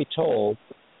 What are we told?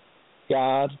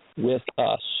 God with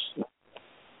us.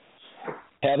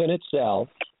 Heaven itself.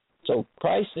 So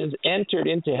Christ has entered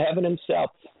into heaven himself.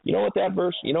 You know what that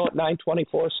verse, you know what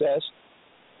 9:24 says?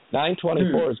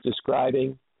 9:24 is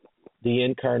describing the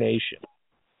incarnation.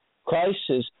 Christ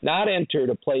has not entered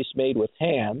a place made with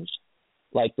hands,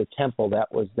 like the temple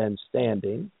that was then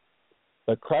standing,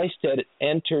 but Christ had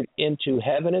entered into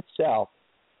heaven itself,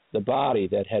 the body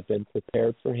that had been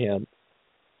prepared for him,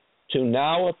 to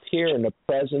now appear in the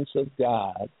presence of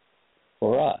God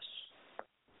for us.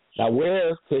 Now,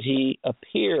 where could he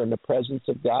appear in the presence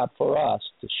of God for us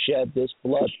to shed this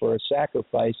blood for a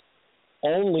sacrifice?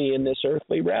 Only in this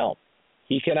earthly realm.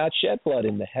 He cannot shed blood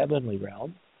in the heavenly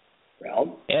realm.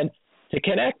 And to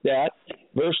connect that,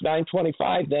 verse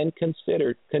 9:25 then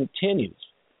continues.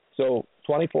 So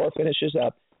 24 finishes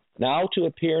up. Now to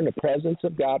appear in the presence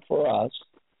of God for us.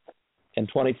 And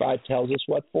 25 tells us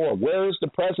what for. Where is the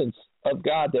presence of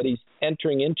God that he's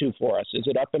entering into for us? Is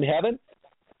it up in heaven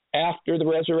after the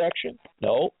resurrection?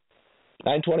 No.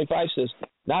 9:25 says,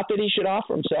 not that he should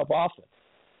offer himself often.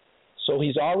 So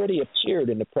he's already appeared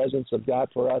in the presence of God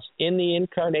for us in the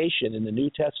incarnation in the New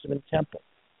Testament temple.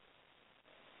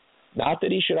 Not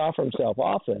that he should offer himself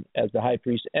often, as the high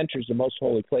priest enters the most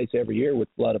holy place every year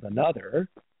with blood of another.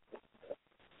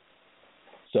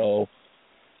 So,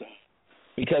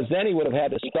 because then he would have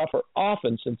had to suffer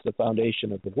often since the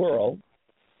foundation of the world.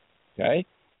 Okay?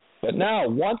 But now,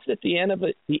 once at the end of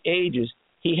the ages,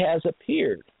 he has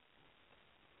appeared.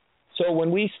 So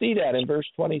when we see that in verse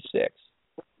 26,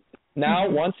 now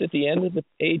once at the end of the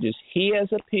ages, he has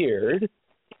appeared,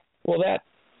 well, that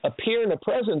appear in the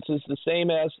presence is the same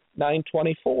as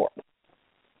 9:24.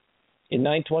 In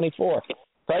 9:24,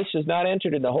 Christ has not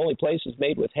entered into holy places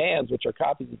made with hands, which are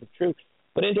copies of the truth,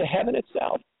 but into heaven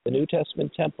itself, the New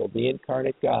Testament temple, the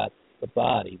incarnate God, the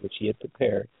body which he had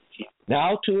prepared,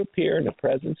 now to appear in the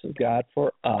presence of God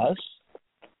for us.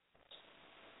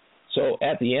 So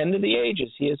at the end of the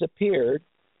ages, he has appeared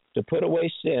to put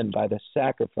away sin by the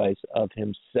sacrifice of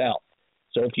himself.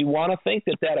 So if you want to think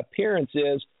that that appearance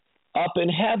is up in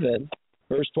heaven,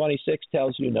 verse 26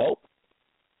 tells you, nope.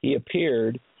 He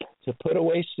appeared to put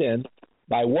away sin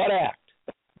by what act?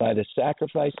 By the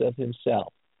sacrifice of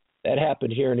himself. That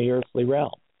happened here in the earthly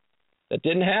realm. That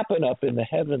didn't happen up in the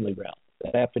heavenly realm.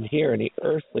 That happened here in the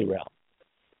earthly realm.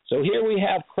 So here we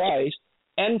have Christ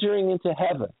entering into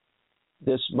heaven,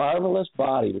 this marvelous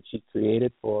body which he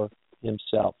created for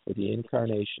himself, for the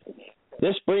incarnation.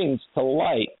 This brings to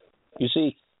light, you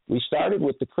see, we started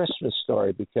with the Christmas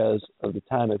story because of the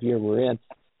time of year we're in,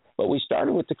 but we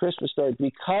started with the Christmas story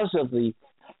because of the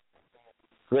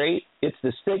great, it's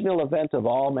the signal event of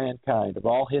all mankind, of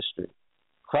all history.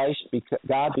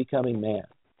 God becoming man.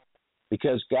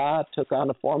 Because God took on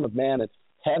the form of man and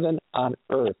heaven on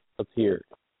earth appeared.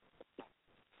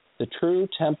 The true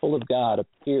temple of God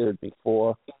appeared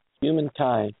before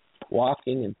humankind,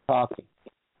 walking and talking,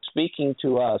 speaking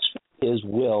to us his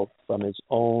will from his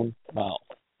own mouth.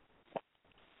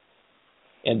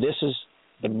 And this is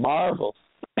the marvel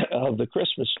of the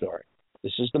Christmas story.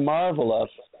 This is the marvel of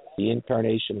the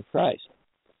incarnation of Christ.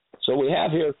 So we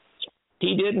have here,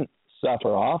 he didn't suffer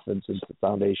often since the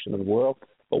foundation of the world,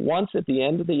 but once at the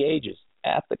end of the ages,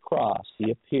 at the cross, he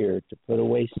appeared to put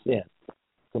away sin,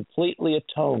 completely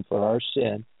atone for our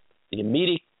sin, the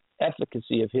immediate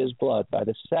efficacy of his blood by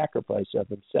the sacrifice of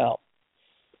himself.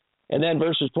 And then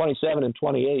verses 27 and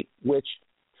 28, which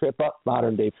trip up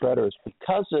modern-day preterists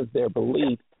because of their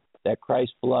belief that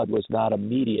Christ's blood was not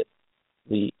immediate.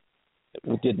 The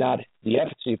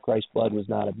efficacy of Christ's blood was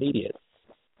not immediate.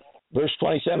 Verse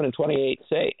 27 and 28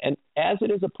 say, and as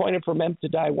it is appointed for men to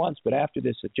die once, but after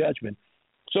this a judgment,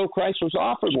 so Christ was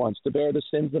offered once to bear the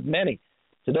sins of many.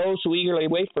 To those who eagerly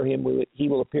wait for him, he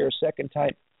will appear a second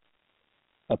time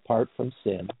apart from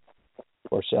sin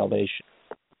for salvation.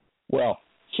 Well,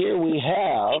 here we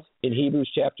have in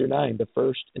Hebrews chapter 9 the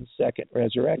first and second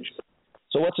resurrection.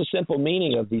 So what's the simple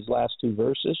meaning of these last two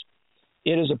verses?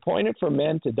 It is appointed for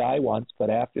men to die once, but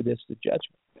after this the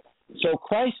judgment. So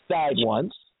Christ died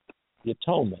once, the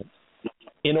atonement,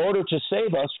 in order to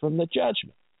save us from the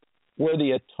judgment, where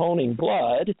the atoning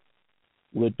blood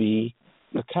would be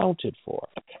accounted for.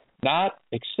 Not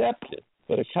accepted,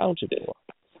 but accounted for.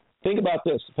 Think about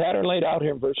this. The pattern laid out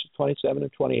here in verses 27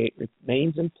 and 28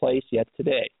 remains in place yet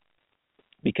today.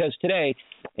 Because today,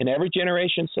 in every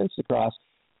generation since the cross,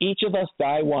 each of us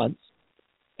die once,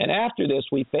 and after this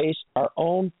we face our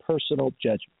own personal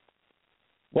judgment.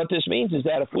 What this means is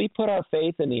that if we put our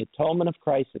faith in the atonement of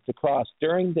Christ at the cross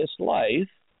during this life,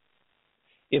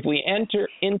 if we enter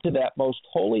into that most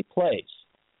holy place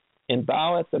and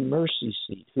bow at the mercy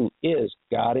seat, who is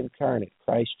God incarnate,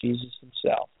 Christ Jesus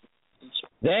himself,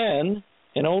 then,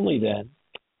 and only then,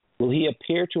 will he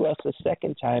appear to us a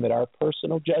second time at our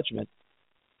personal judgment,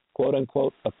 quote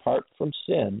unquote, apart from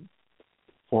sin,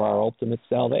 for our ultimate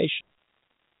salvation.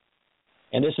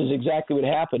 And this is exactly what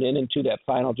happened into that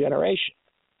final generation.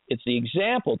 It's the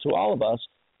example to all of us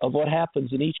of what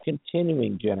happens in each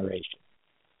continuing generation.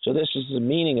 So this is the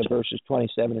meaning of verses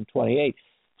 27 and 28.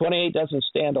 28 doesn't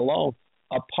stand alone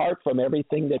apart from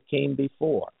everything that came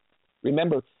before.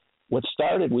 Remember, we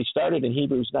started in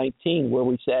Hebrews 19 where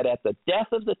we said at the death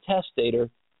of the testator,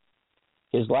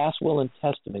 his last will and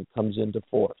testament comes into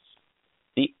force.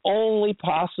 The only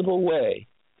possible way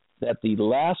that the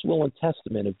last will and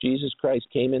testament of Jesus Christ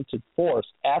came into force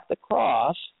at the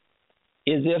cross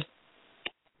is if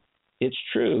it's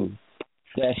true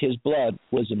that his blood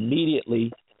was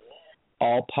immediately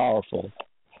all-powerful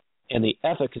and the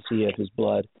efficacy of his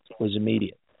blood was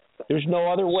immediate. There's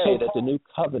no other way that the new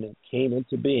covenant came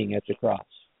into being at the cross.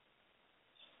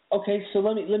 Okay, so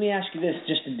let me ask you this,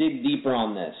 just to dig deeper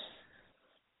on this.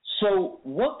 So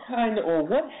what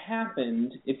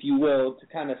happened, if you will, to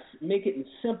kind of make it in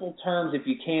simple terms, if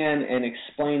you can, and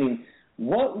explaining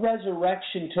what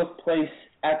resurrection took place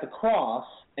at the cross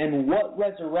and what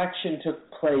resurrection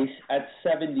took place at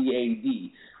 70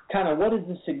 A.D.? Kind of what is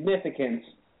the significance,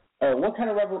 or what kind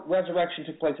of resurrection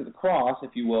took place at the cross,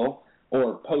 if you will,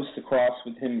 or post the cross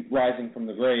with him rising from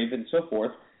the grave and so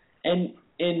forth, and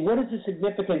what is the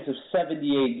significance of 70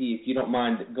 A.D., if you don't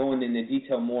mind going into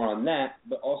detail more on that,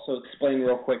 but also explain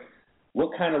real quick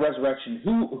what kind of resurrection,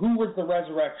 who was the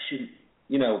resurrection,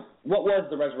 what was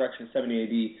the resurrection of 70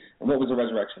 A.D., and what was the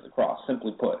resurrection of the cross,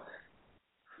 simply put.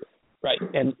 Right,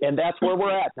 and that's where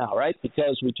we're at now, right?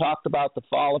 Because we talked about the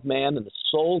fall of man and the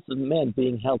souls of men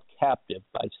being held captive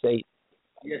by Satan.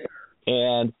 Yes.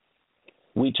 And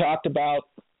we talked about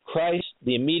Christ,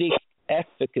 the immediate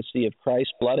efficacy of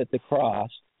Christ's blood at the cross,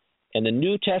 and the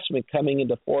New Testament coming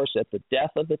into force at the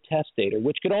death of the testator,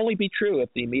 which could only be true if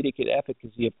the immediate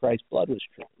efficacy of Christ's blood was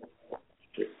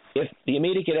true. If the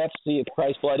immediate efficacy of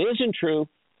Christ's blood isn't true,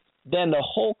 then the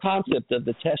whole concept of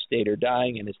the testator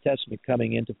dying and his testament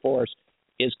coming into force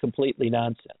is completely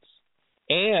nonsense.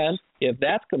 And if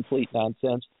that's complete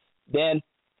nonsense, then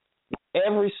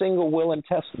every single will and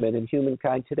testament in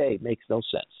humankind today makes no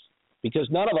sense, because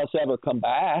none of us ever come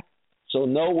back, so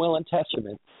no will and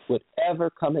testament would ever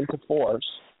come into force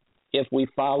if we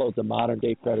followed the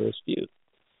modern-day preterist view.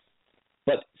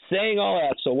 But saying all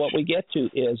that, so what we get to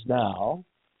is now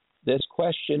this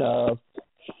question of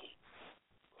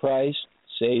Christ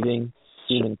saving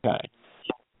humankind.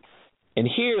 And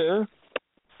here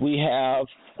we have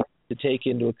to take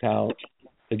into account,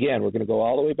 again, we're going to go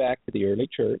all the way back to the early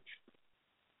church,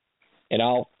 and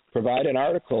I'll provide an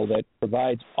article that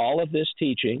provides all of this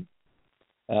teaching.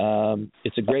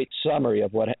 It's a great summary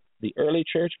of what the early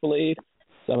church believed,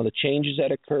 some of the changes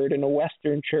that occurred in the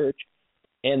Western church,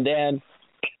 and then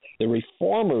the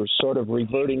reformers sort of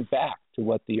reverting back to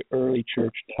what the early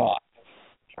church taught.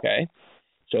 Okay?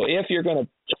 So if you're going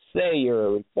to say you're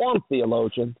a Reformed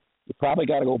theologian, you probably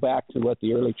got to go back to what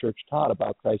the early church taught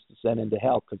about Christ's descent into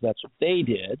hell, because that's what they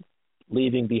did,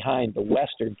 leaving behind the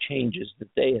Western changes that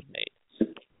they had made.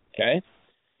 Okay?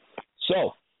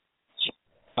 So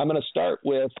I'm going to start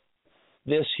with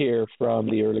this here from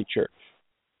the early church.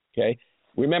 Okay?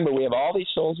 Remember, we have all these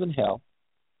souls in hell.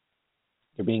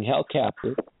 They're being held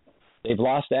captive. They've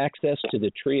lost access to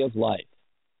the tree of life.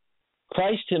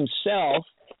 Christ himself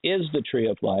is the tree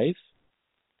of life.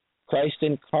 Christ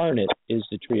incarnate is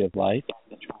the tree of life.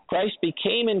 Christ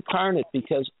became incarnate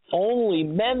because only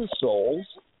men's souls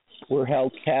were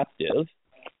held captive.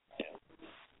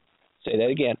 Say that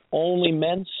again. Only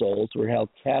men's souls were held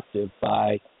captive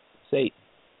by Satan.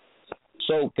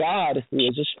 So God, who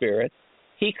is a spirit,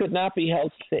 he could not be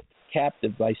held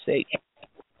captive by Satan.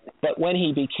 But when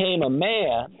he became a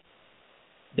man,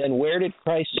 then where did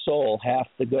Christ's soul have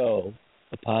to go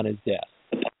upon his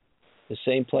death? The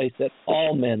same place that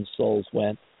all men's souls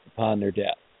went upon their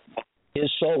death. His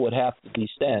soul would have to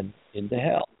descend into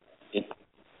hell.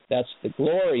 That's the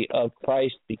glory of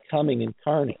Christ becoming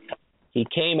incarnate. He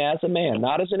came as a man,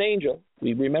 not as an angel.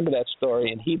 We remember that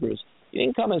story in Hebrews. He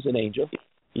didn't come as an angel.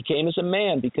 He came as a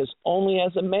man because only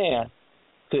as a man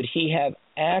could he have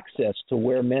access to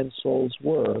where men's souls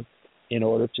were in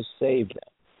order to save them.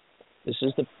 This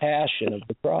is the passion of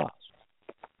the cross.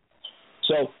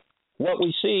 So what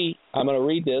we see, I'm going to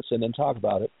read this and then talk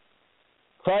about it.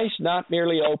 Christ not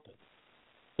merely opened,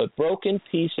 but broke in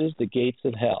pieces the gates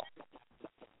of hell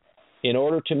in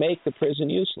order to make the prison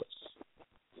useless.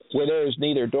 Where there is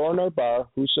neither door nor bar,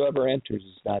 whosoever enters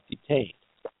is not detained.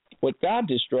 What God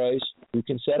destroys, who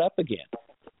can set up again?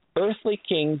 Earthly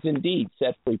kings indeed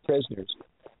set free prisoners,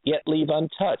 yet leave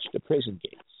untouched the prison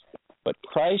gates. But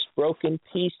Christ broke in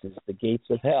pieces the gates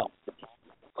of hell.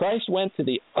 Christ went to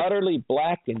the utterly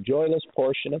black and joyless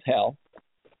portion of hell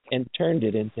and turned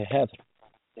it into heaven.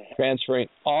 transferring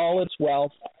all its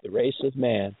wealth, the race of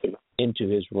man, into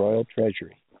his royal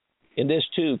treasury. In this,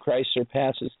 too, Christ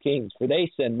surpasses kings, for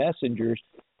they send messengers,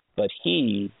 but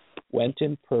he went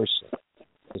in person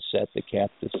to set the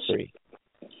captives free.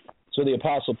 So the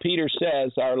Apostle Peter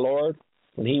says, our Lord,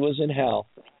 when he was in hell,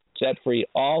 set free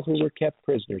all who were kept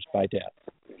prisoners by death.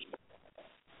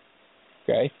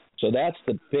 Okay? So that's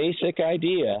the basic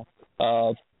idea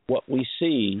of what we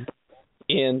see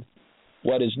in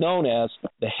what is known as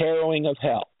the harrowing of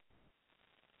hell.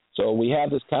 So we have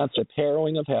this concept,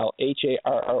 harrowing of hell, Harrowing,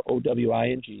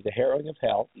 the harrowing of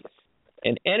hell.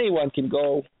 And anyone can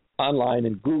go online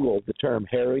and Google the term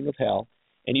harrowing of hell,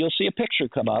 and you'll see a picture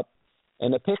come up,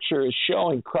 and the picture is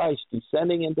showing Christ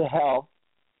descending into hell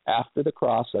after the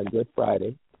cross on Good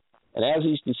Friday. And as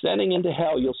he's descending into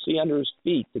hell, you'll see under his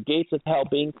feet the gates of hell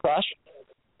being crushed.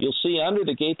 You'll see under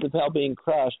the gates of hell being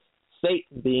crushed,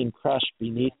 Satan being crushed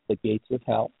beneath the gates of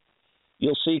hell.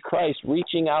 You'll see Christ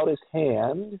reaching out his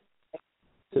hand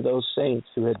to those saints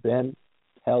who had been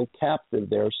held captive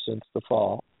there since the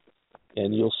fall.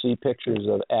 And you'll see pictures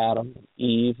of Adam and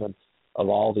Eve and of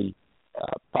all the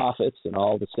prophets and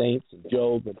all the saints and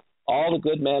Job and all the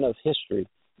good men of history.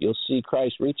 You'll see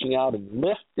Christ reaching out and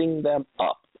lifting them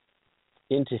up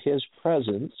into his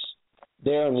presence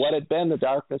there in what had been the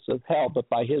darkness of hell, but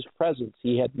by his presence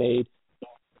he had made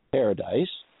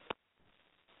paradise.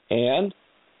 And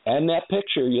in that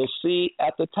picture, you'll see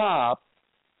at the top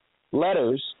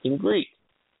letters in Greek.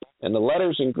 And the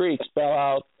letters in Greek spell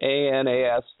out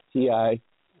A-N-A-S-T-I,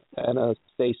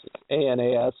 Anastasis,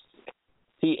 A-N-A-S-T-A-S-I-S,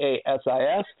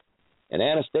 and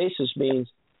Anastasis means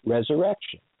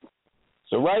resurrection.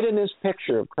 So right in this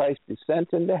picture of Christ's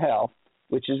descent into hell,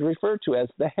 which is referred to as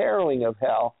the harrowing of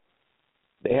hell,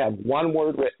 they have one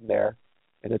word written there,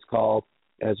 and it's called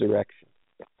resurrection.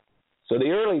 So the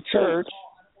early church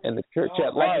and the church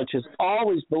at large has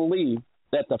always believed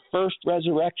that the first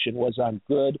resurrection was on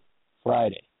Good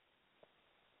Friday.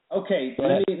 Okay,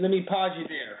 let me pause you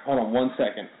there. Hold on 1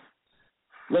 second.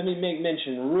 Let me make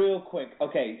mention real quick.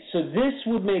 Okay, so this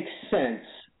would make sense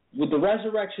with the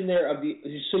resurrection there of the.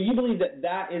 So you believe that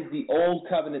that is the old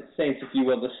covenant saints, if you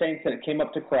will, the saints that came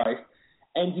up to Christ,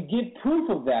 and to give proof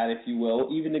of that, if you will,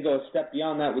 even to go a step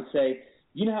beyond that, would say,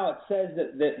 you know how it says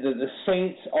that the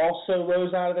saints also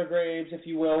rose out of their graves, if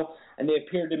you will, and they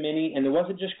appeared to many, and it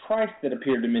wasn't just Christ that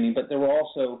appeared to many, but there were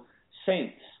also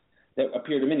saints that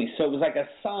appeared to many. So it was like a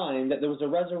sign that there was a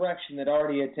resurrection that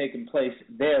already had taken place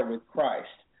there with Christ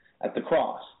at the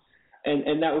cross.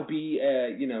 And that would be,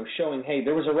 showing, hey,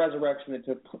 there was a resurrection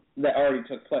that already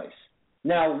took place.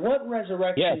 Now, what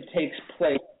resurrection takes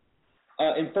place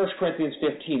in 1 Corinthians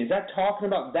 15? Is that talking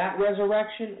about that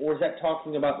resurrection, or is that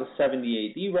talking about the 70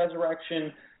 AD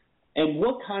resurrection? And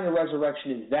what kind of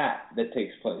resurrection is that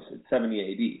takes place at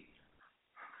 70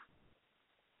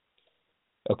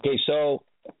 AD? Okay, so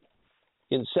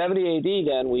in 70 AD,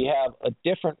 then, we have a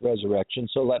different resurrection,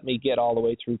 so let me get all the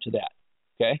way through to that,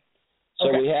 okay? So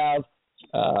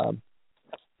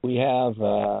we have,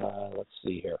 let's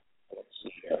see here.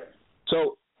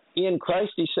 So in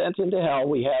Christ's descent into hell,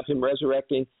 we have him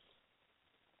resurrecting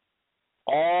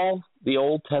all the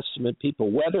Old Testament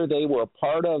people, whether they were a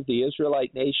part of the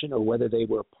Israelite nation or whether they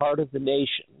were a part of the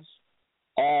nations.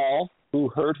 All who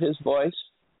heard his voice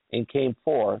and came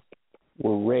forth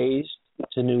were raised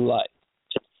to new life.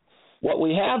 What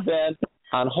we have then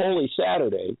on Holy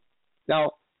Saturday,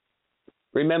 now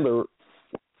remember,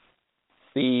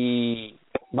 the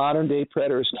modern-day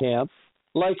preterist camp,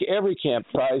 like every camp,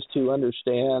 tries to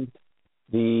understand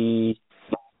the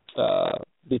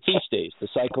feast days, the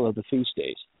cycle of the feast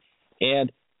days.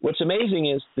 And what's amazing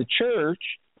is the church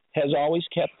has always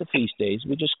kept the feast days.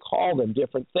 We just call them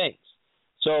different things.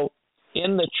 So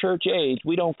in the church age,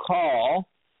 we don't call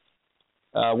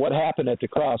what happened at the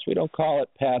cross, we don't call it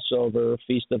Passover,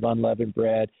 Feast of Unleavened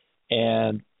Bread,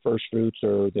 and First Fruits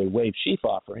or the Wave Sheaf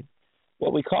Offering.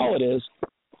 What we call it is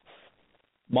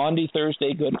Maundy,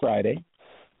 Thursday, Good Friday,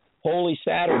 Holy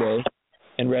Saturday,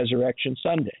 and Resurrection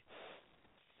Sunday.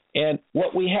 And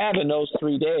what we have in those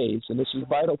 3 days, and this is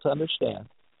vital to understand,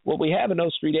 what we have in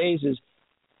those 3 days is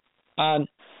on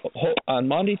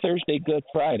Maundy, Thursday, Good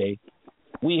Friday,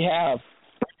 we have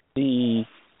the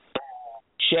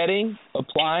shedding,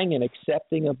 applying, and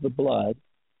accepting of the blood,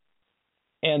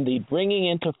 and the bringing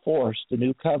into force the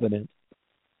new covenant.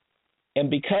 And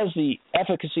because the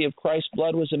efficacy of Christ's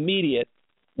blood was immediate,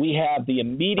 we have the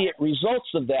immediate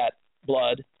results of that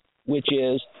blood, which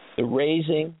is the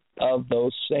raising of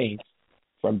those saints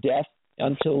from death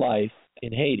unto life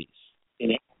in Hades.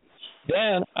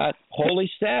 Then, on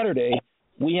Holy Saturday,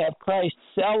 we have Christ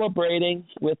celebrating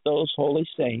with those holy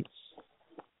saints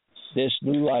this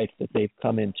new life that they've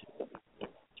come into.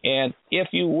 And if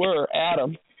you were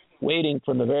Adam, waiting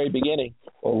from the very beginning,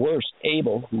 or worse,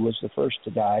 Abel, who was the first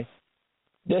to die,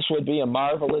 this would be a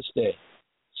marvelous day.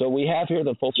 So we have here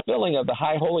the fulfilling of the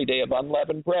high holy day of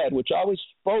unleavened bread, which always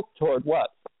spoke toward what?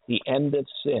 The end of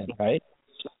sin, right?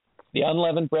 The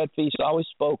unleavened bread feast always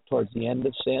spoke towards the end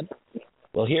of sin.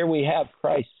 Well, here we have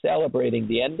Christ celebrating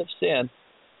the end of sin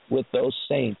with those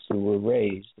saints who were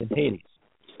raised in Hades.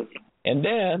 And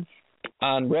then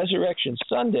on Resurrection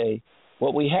Sunday,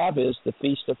 what we have is the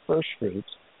Feast of First Fruits,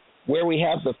 where we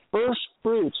have the first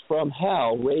fruits from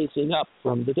hell raising up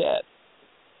from the dead.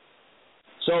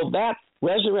 So that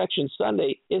Resurrection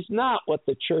Sunday is not what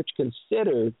the church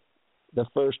considered the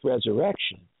first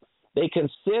resurrection. They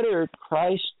considered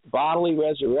Christ's bodily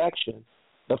resurrection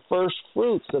the first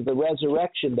fruits of the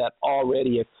resurrection that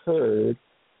already occurred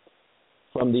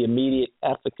from the immediate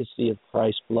efficacy of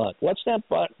Christ's blood. Once that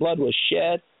blood was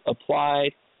shed,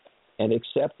 applied, and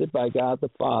accepted by God the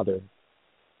Father,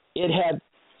 it had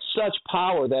such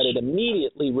power that it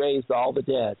immediately raised all the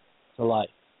dead to life.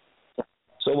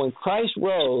 So when Christ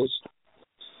rose,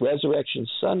 Resurrection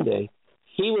Sunday,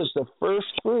 he was the first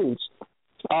fruits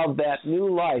of that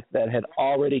new life that had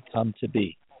already come to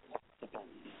be.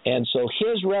 And so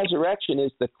his resurrection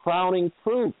is the crowning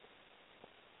proof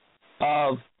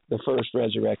of the first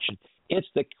resurrection. It's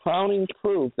the crowning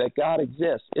proof that God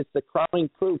exists. It's the crowning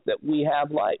proof that we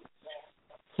have life.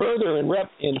 Further,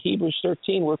 in Hebrews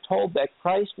 13, we're told that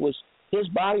his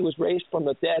body was raised from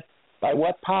the dead by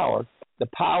what power? The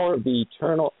power of the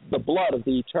blood of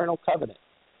the eternal covenant.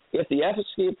 If the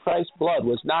efficacy of Christ's blood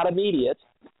was not immediate,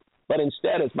 but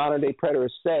instead, as modern-day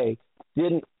preterists say,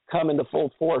 didn't come into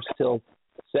full force till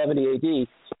 70 AD,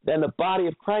 then the body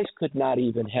of Christ could not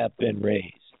even have been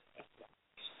raised.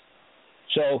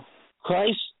 So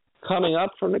Christ coming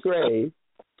up from the grave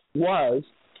was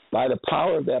by the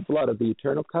power of that blood of the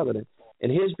eternal covenant, and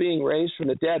his being raised from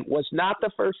the dead was not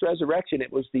the first resurrection.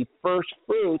 It was the first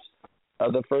fruits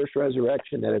of the first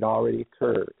resurrection that had already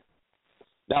occurred.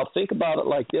 Now think about it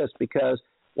like this, because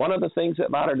one of the things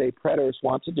that modern-day preterists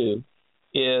want to do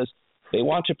is they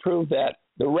want to prove that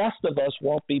the rest of us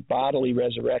won't be bodily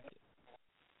resurrected.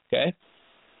 Okay?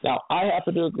 Now, I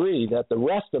happen to agree that the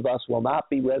rest of us will not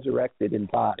be resurrected in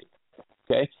body.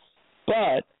 Okay?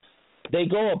 But they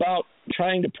go about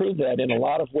trying to prove that in a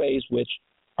lot of ways which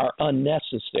are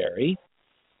unnecessary,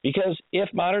 because if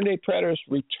modern-day preterists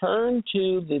return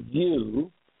to the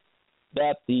view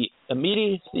that the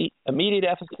immediate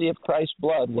efficacy of Christ's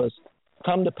blood was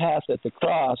come to pass at the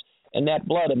cross, and that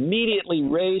blood immediately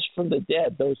raised from the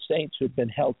dead those saints who had been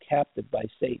held captive by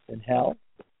Satan in hell,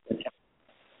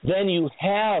 then you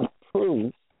have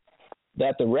proof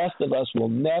that the rest of us will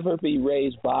never be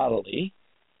raised bodily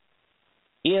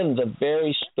in the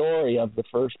very story of the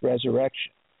first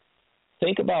resurrection.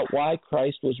 Think about why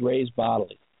Christ was raised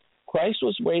bodily. Christ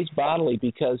was raised bodily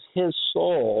because his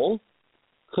soul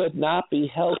could not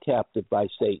be held captive by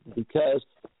Satan, because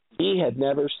he had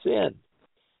never sinned.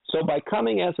 So by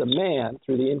coming as a man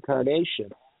through the incarnation,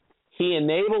 he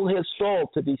enabled his soul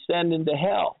to descend into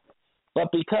hell. But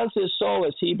because his soul,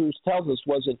 as Hebrews tells us,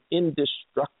 was an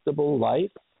indestructible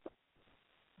life,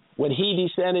 when he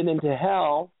descended into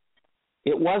hell,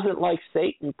 it wasn't like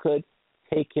Satan could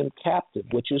take him captive,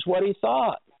 which is what he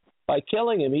thought. By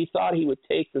killing him, he thought he would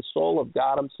take the soul of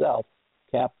God himself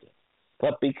captive.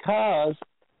 But because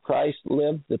Christ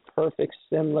lived the perfect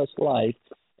sinless life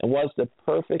and was the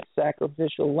perfect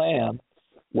sacrificial lamb,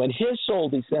 when his soul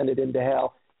descended into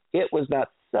hell, it was not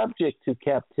subject to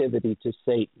captivity to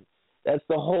Satan. That's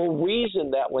the whole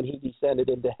reason that when he descended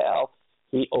into hell,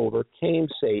 he overcame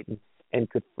Satan and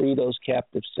could free those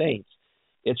captive saints.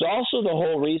 It's also the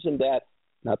whole reason that,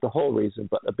 not the whole reason,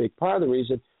 but a big part of the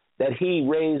reason that he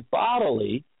raised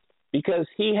bodily, because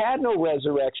he had no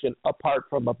resurrection apart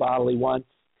from a bodily one,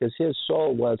 because his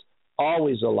soul was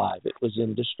always alive. It was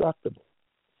indestructible.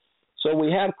 So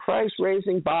we have Christ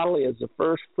raising bodily as the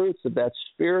first fruits of that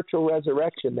spiritual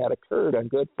resurrection that occurred on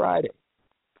Good Friday.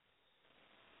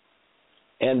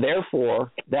 And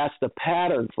therefore, that's the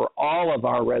pattern for all of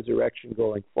our resurrection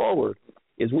going forward,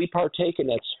 is we partake in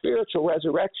that spiritual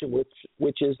resurrection,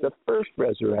 which is the first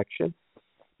resurrection,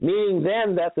 meaning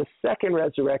then that the second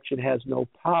resurrection has no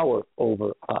power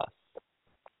over us.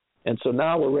 And so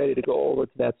now we're ready to go over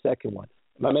to that second one.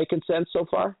 Am I making sense so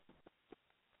far?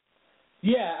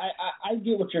 Yeah, I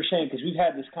get what you're saying, because we've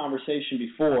had this conversation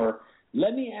before.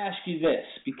 Let me ask you this,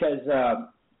 because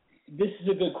this is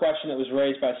a good question that was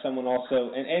raised by someone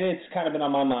also, and it's kind of been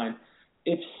on my mind.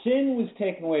 If sin was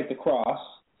taken away at the cross,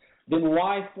 then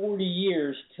why 40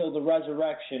 years till the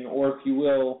resurrection, or if you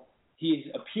will, he's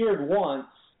appeared once,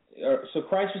 so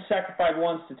Christ was sacrificed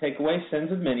once to take away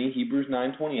sins of many, Hebrews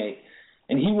 9:28,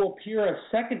 and he will appear a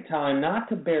second time not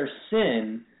to bear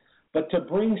sin, but to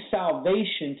bring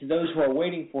salvation to those who are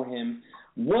waiting for him.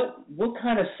 What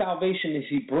kind of salvation is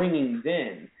he bringing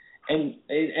then? And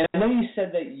I know you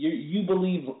said that you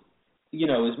believe,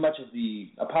 as much as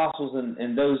the apostles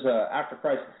and those after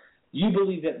Christ, you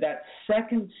believe that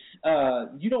second,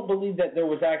 you don't believe that there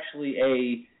was actually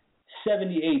a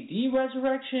 70 AD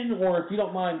resurrection, or if you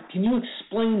don't mind, can you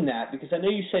explain that? Because I know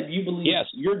you said you believe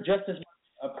you're just as much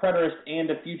a preterist and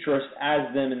a futurist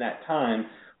as them in that time.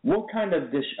 What kind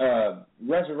of this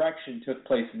resurrection took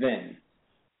place then?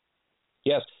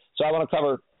 Yes. So I'm going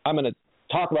to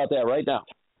talk about that right now.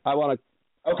 I want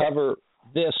to cover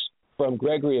this from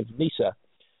Gregory of Nyssa,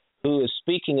 who is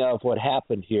speaking of what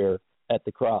happened here at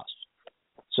the cross.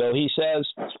 So he says,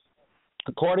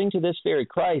 according to this theory,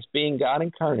 Christ, being God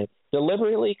incarnate,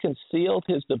 deliberately concealed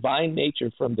his divine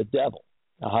nature from the devil.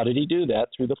 Now, how did he do that?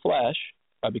 Through the flesh,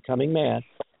 by becoming man,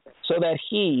 so that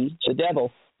he, the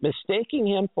devil, mistaking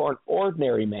him for an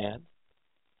ordinary man,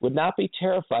 would not be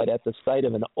terrified at the sight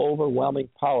of an overwhelming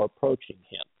power approaching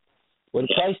him. When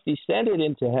Christ descended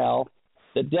into hell,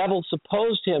 the devil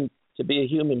supposed him to be a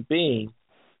human being,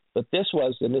 but this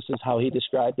was, and this is how he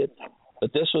described it,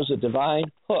 but this was a divine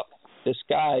hook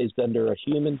disguised under a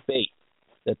human bait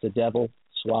that the devil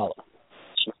swallowed.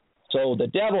 So the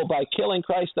devil, by killing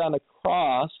Christ on the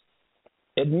cross,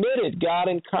 admitted God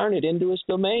incarnate into his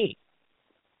domain.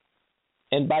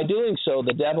 And by doing so,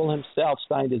 the devil himself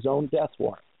signed his own death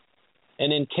warrant.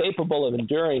 And incapable of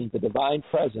enduring the divine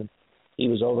presence, he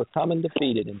was overcome and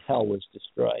defeated, and hell was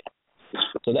destroyed.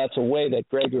 So that's a way that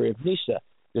Gregory of Nyssa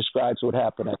describes what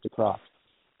happened at the cross.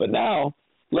 But now,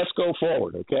 let's go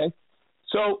forward, okay?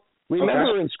 So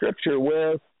remember in Scripture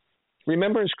where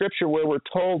we're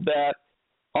told that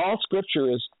all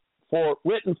Scripture is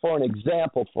written for an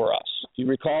example for us. Do you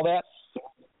recall that?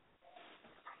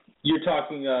 You're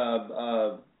talking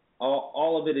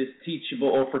all of it is teachable,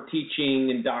 or for teaching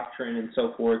and doctrine and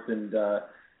so forth, and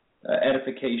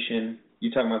edification.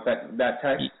 You're talking about that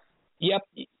text? Yep.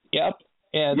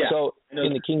 And so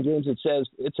in the King James it says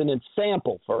it's an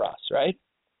example for us, right?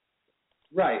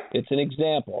 Right. It's an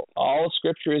example. All of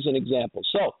Scripture is an example.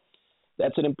 So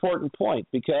that's an important point,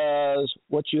 because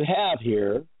what you have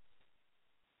here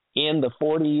in the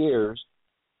 40 years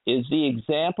is the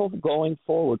example going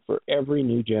forward for every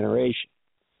new generation.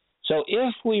 So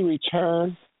if we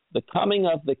return the coming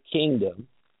of the kingdom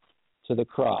to the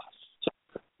cross,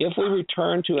 if we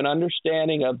return to an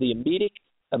understanding of the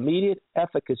immediate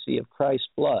efficacy of Christ's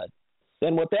blood,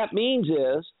 then what that means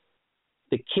is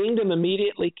the kingdom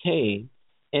immediately came,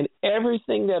 and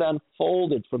everything that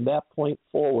unfolded from that point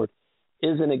forward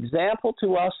is an example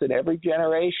to us in every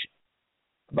generation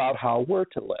about how we're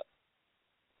to live.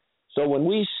 So when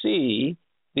we see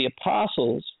the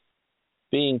apostles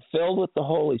being filled with the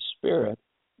Holy Spirit,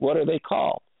 what are they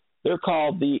called? They're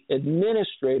called the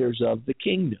administrators of the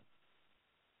kingdom.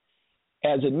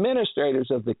 As administrators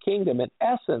of the kingdom, in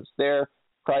essence, they're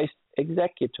Christ's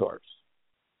executors.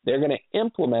 They're going to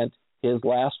implement his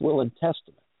last will and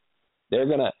testament. They're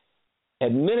going to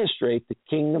administrate the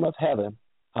kingdom of heaven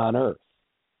on earth.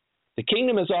 The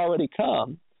kingdom has already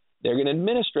come. They're going to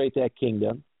administrate that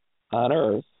kingdom on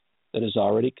earth that has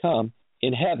already come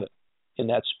in heaven, in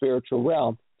that spiritual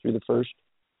realm, through the first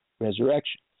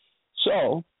resurrection.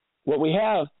 So what we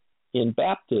have in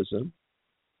baptism,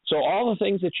 so all the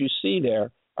things that you see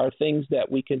there are things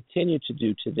that we continue to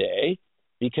do today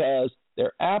because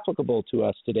they're applicable to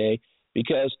us today,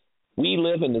 because we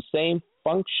live in the same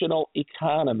functional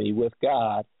economy with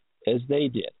God as they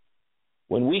did.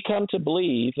 When we come to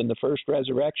believe in the first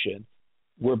resurrection,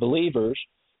 we're believers.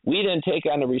 We then take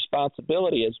on the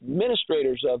responsibility as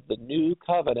administrators of the new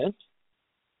covenant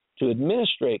to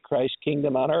administrate Christ's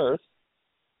kingdom on earth.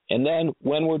 And then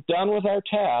when we're done with our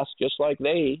task, just like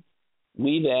we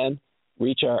then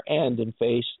reach our end and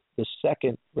face the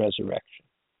second resurrection.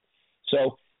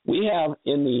 So we have,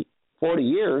 in the 40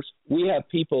 years, we have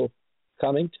people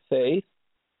coming to faith,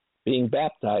 being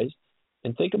baptized,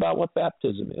 and think about what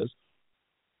baptism is.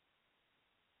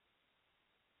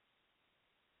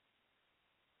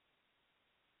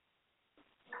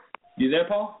 You there,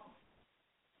 Paul?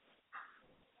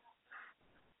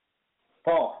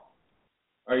 Paul,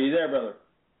 are you there, brother?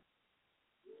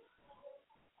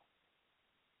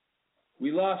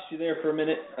 We lost you there for a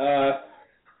minute.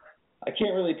 I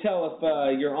can't really tell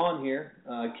if you're on here.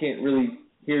 I can't really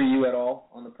hear you at all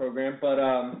on the program, but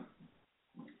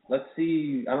let's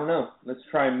see. I don't know. Let's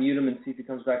try and mute him and see if he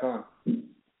comes back on.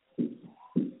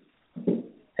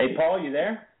 Hey, Paul, you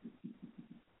there?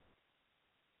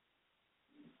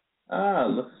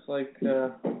 Looks like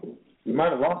we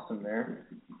might have lost him there.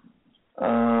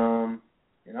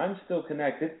 And I'm still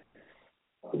connected.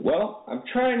 Well, I'm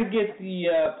trying to get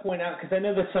the point out because I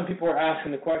know that some people are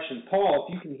asking the question. Paul,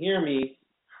 if you can hear me,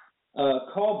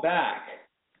 call back.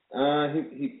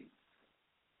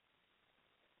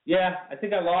 Yeah, I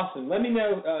think I lost him. Let me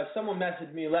know. Someone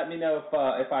messaged me. Let me know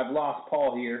if I've lost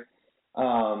Paul here.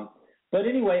 But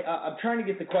anyway, I'm trying to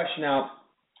get the question out.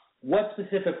 What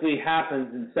specifically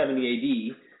happens in 70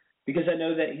 AD? Because I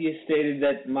know that he has stated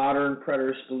that modern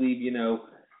preterists believe,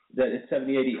 that it's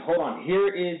 70 AD. Hold on. Here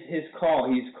is his call.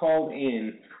 He's called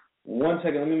in. One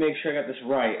second. Let me make sure I got this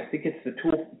right. I think it's the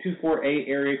 248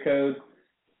 area code.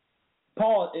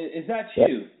 Paul, is that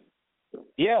you?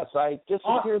 Yes, I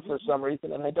disappeared for some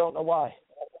reason, and I don't know why.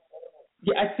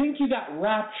 Yeah, I think you got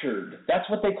raptured. That's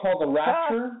what they call the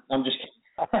rapture. I'm just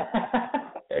kidding.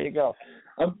 There you go.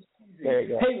 There you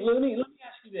go. Hey, let me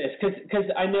ask you this, because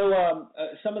I know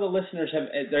some of the listeners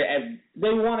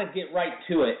they want to get right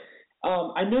to it.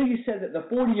 I know you said that the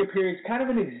 40-year period is kind of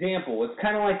an example. It's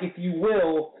kind of like, if you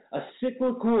will, a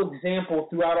cyclical example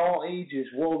throughout all ages,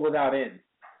 world without end.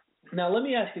 Now, let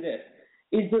me ask you this.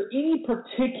 Is there any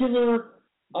particular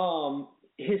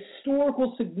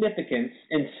historical significance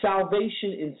in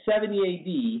salvation in 70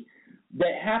 AD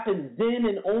that happened then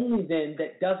and only then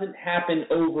that doesn't happen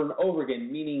over and over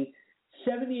again? Meaning,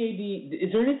 70 AD,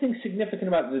 is there anything significant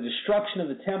about the destruction of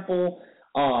the temple,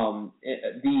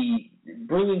 the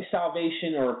bringing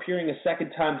salvation or appearing a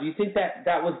second time? Do you think that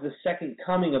was the second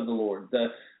coming of the Lord, the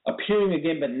appearing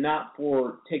again, but not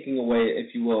for taking away,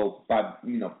 if you will, by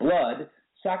blood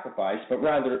sacrifice, but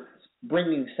rather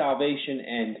bringing salvation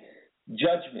and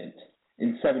judgment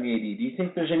in 70 AD? Do you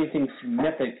think there's anything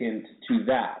significant to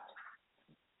that?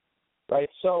 Right.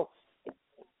 So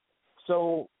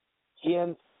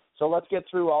let's get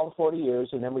through all the 40 years,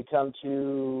 and then we come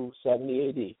to 70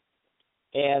 AD.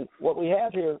 And what we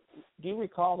have here, do you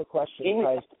recall the question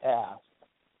Christ asked?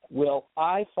 Will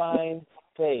I find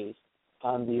faith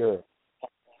on the earth?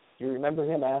 Do you remember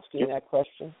him asking that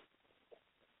question?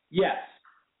 Yes.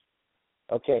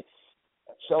 Okay.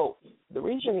 So the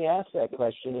reason he asked that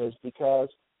question is because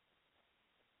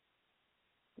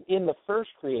in the first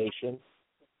creation,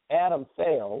 Adam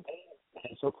failed,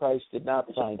 and so Christ did not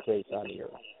find faith on the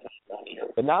earth.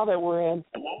 But now that we're in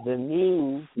the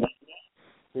new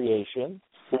creation,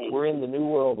 we're in the new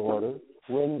world order,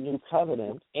 we're in the new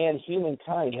covenant, and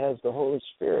humankind has the Holy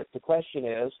Spirit. The question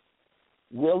is,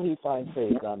 will he find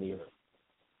faith on the earth?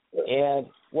 And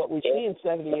what we see in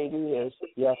 70 AD is,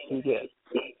 yes, he did.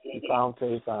 He found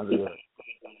faith on the earth.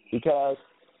 Because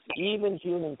even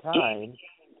humankind,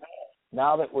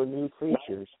 now that we're new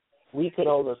creatures, we could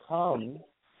overcome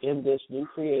in this new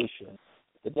creation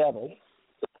the devil,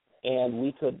 and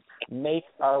we could make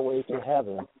our way to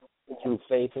heaven through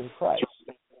faith in Christ.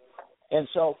 And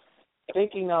so,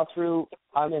 thinking now through,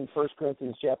 I'm in 1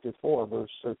 Corinthians chapter 4,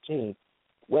 verse 13.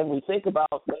 When we think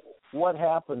about what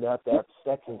happened at that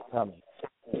second coming,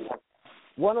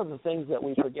 one of the things that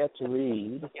we forget to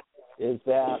read is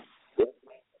that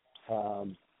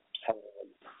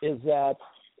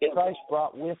Christ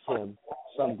brought with him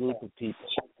some group of people.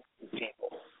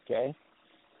 Okay?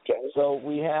 So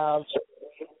we have,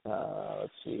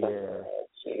 let's see here.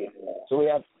 So we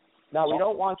have, now we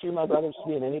don't want you, my brothers, to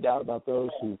be in any doubt about those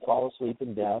who fall asleep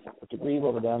in death, but to grieve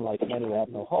over them like men who have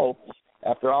no hope.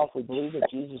 After all, if we believe that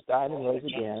Jesus died and rose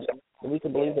again, then we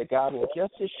can believe that God will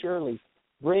just as surely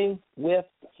bring with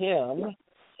him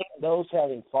those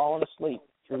having fallen asleep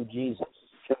through Jesus.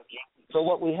 So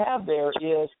what we have there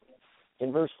is,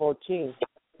 in verse 14,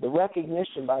 the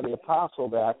recognition by the apostle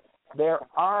that there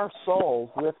are souls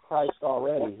with Christ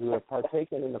already who have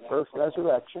partaken in the first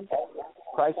resurrection.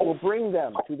 Christ will bring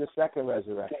them to the second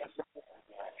resurrection.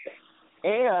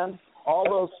 And all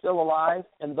those still alive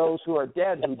and those who are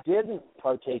dead who didn't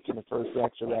partake in the first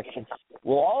resurrection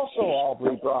will also all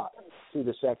be brought to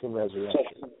the second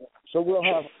resurrection. So we'll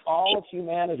have all of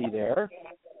humanity there,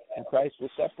 and Christ will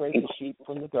separate the sheep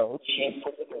from the goats.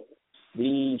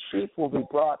 The sheep will be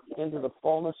brought into the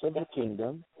fullness of the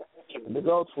kingdom, and the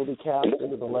goats will be cast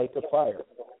into the lake of fire.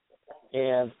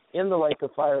 And in the lake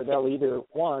of fire, they'll either,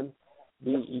 one,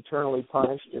 be eternally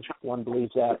punished if one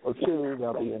believes that, or two,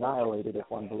 they'll be annihilated if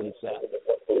one believes that.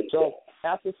 So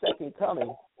at the second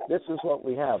coming, this is what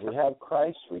we have. We have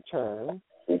Christ's return,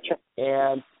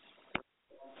 and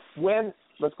when,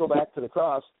 let's go back to the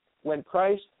cross, when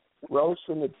Christ rose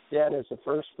from the dead as the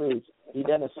first fruits, he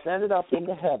then ascended up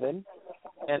into heaven,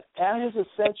 and at his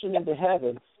ascension into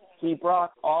heaven, he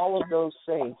brought all of those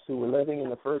saints who were living in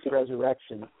the first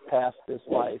resurrection past this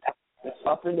life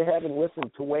up into heaven with him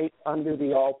to wait under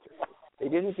the altar. They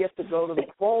didn't get to go to the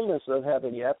fullness of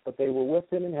heaven yet, but they were with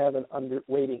him in heaven,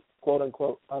 waiting, quote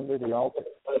unquote, under the altar.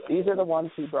 These are the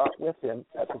ones he brought with him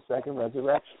at the second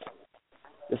resurrection.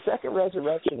 The second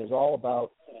resurrection is all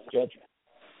about judgment.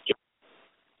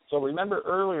 So remember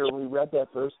earlier we read that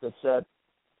verse that said,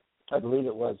 I believe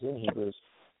it was in Hebrews,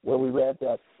 where we read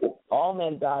that all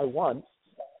men die once,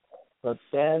 but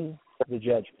then the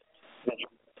judgment.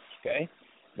 Okay?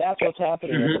 That's what's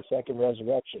happening in the second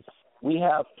resurrection. We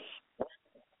have,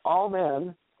 all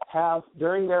men have,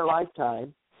 during their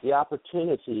lifetime, the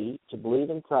opportunity to believe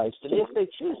in Christ. And if they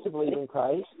choose to believe in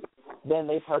Christ, then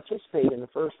they participate in the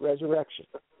first resurrection.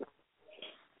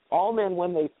 All men,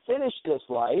 when they finish this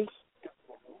life,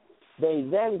 they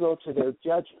then go to their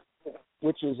judgment,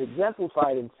 which is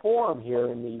exemplified in form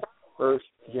here in the first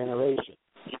generation.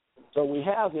 So we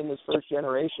have in this first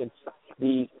generation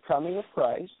the coming of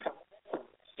Christ,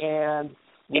 and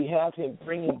we have him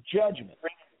bringing judgment.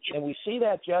 And we see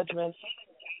that judgment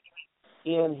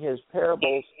in his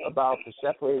parables about the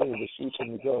separating of the sheep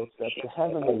and the goats. That's the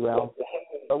heavenly realm.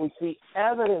 But we see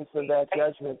evidence of that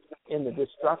judgment in the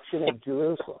destruction of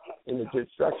Jerusalem, in the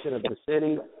destruction of the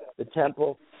city, the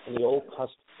temple, and the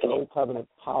old covenant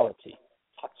polity.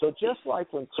 So just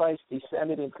like when Christ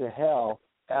descended into hell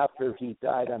after he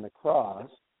died on the cross,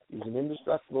 he was an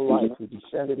indestructible life who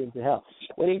descended into hell.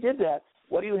 When he did that,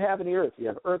 what do you have in the earth? You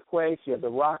have earthquakes, you have the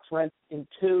rocks rent in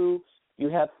two, you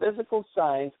have physical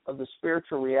signs of the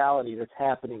spiritual reality that's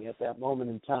happening at that moment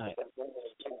in time.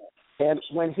 And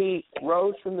when he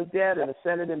rose from the dead and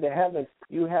ascended into heaven,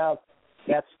 you have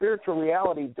that spiritual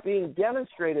reality being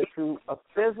demonstrated through a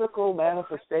physical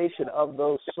manifestation of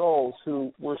those souls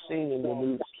who were seen in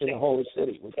the holy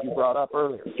city, which you brought up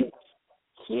earlier.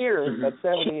 Here at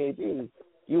 70 AD,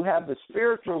 you have the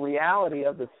spiritual reality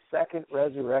of the second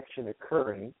resurrection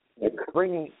occurring,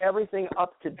 bringing everything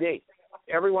up to date.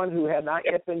 Everyone who had not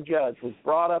yet been judged was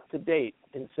brought up to date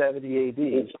in 70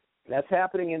 AD. That's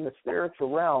happening in the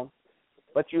spiritual realm,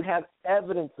 but you have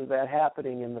evidence of that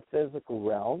happening in the physical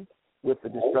realm with the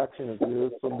destruction of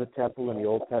Jerusalem, the temple, and the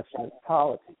Old Testament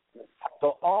polity.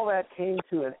 So all that came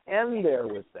to an end there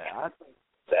with that.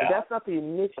 But that's not the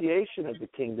initiation of the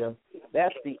kingdom.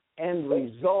 That's the end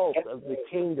result of the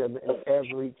kingdom in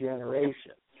every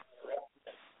generation.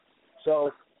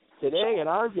 So today in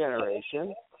our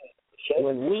generation,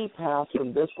 when we pass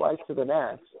from this life to the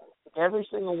next, every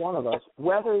single one of us,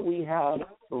 whether we have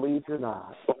believed or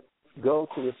not, go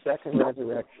to the second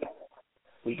resurrection.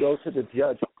 We go to the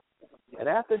judgment. And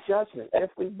at the judgment,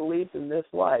 if we believed in this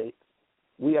light,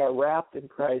 we are wrapped in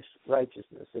Christ's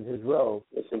righteousness, in his robe,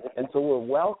 and so we're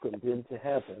welcomed into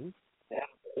heaven.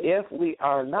 If we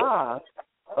are not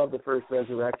of the first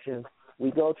resurrection,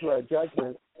 we go to our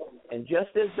judgment, and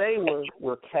just as they were,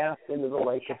 we're cast into the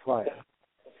lake of fire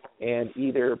and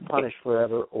either punished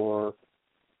forever or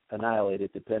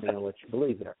annihilated, depending on what you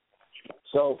believe there.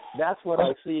 So that's what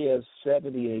I see as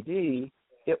 70 AD.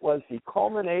 It was the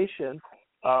culmination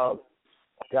of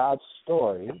God's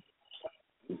story.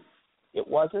 It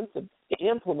wasn't the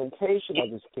implementation of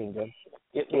his kingdom.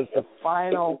 It was the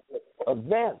final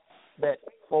event that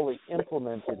fully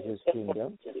implemented his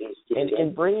kingdom. And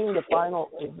in bringing the final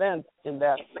event in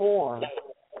that form,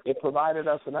 it provided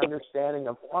us an understanding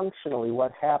of functionally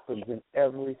what happens in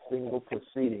every single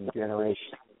preceding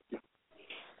generation.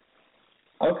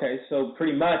 Okay, so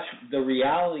pretty much the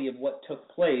reality of what took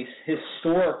place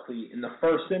historically in the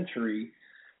first century,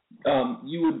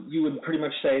 you would pretty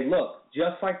much say, look,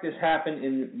 just like this happened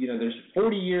in, there's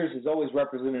 40 years is always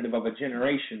representative of a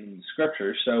generation in the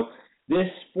scriptures. So this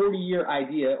 40-year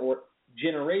idea or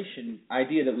generation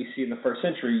idea that we see in the first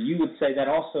century, you would say that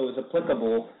also is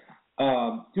applicable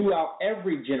throughout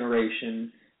every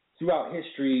generation, throughout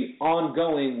history,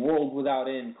 ongoing, world without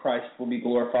end, Christ will be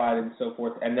glorified and so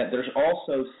forth, and that there's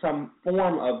also some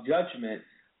form of judgment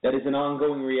that is an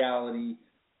ongoing reality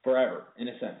forever, in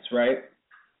a sense, right?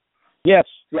 Yes.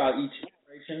 Throughout each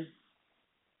generation.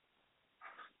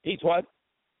 Each what?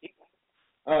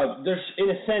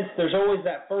 There's always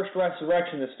that first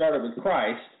resurrection that started with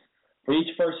Christ. For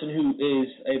each person who is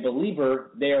a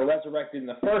believer, they are resurrected in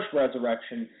the first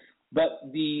resurrection.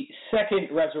 But the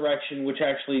second resurrection, which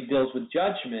actually deals with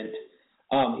judgment,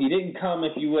 he didn't come,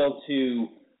 if you will, to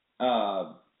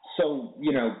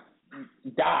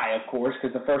die, of course,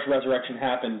 because the first resurrection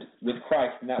happened with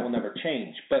Christ, and that will never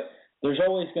change. But there's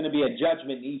always going to be a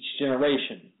judgment in each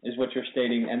generation, is what you're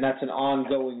stating, and that's an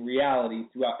ongoing reality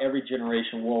throughout every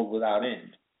generation, world without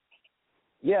end.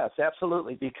 Yes,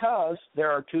 absolutely, because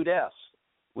there are two deaths.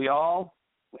 We all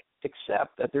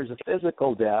accept that there's a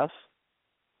physical death,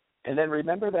 and then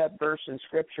remember that verse in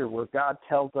Scripture where God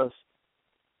tells us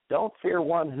don't fear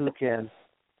one who can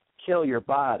kill your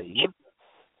body,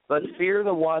 but fear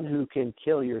the one who can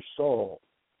kill your soul.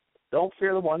 Don't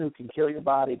fear the one who can kill your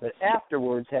body, but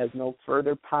afterwards has no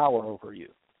further power over you.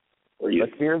 But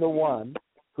fear the one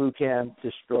who can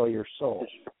destroy your soul.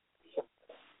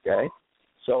 Okay?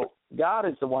 So God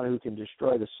is the one who can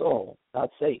destroy the soul,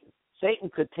 not Satan. Satan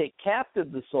could take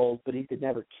captive the souls, but he could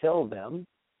never kill them.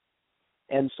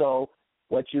 And so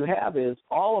what you have is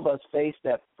all of us face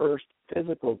that first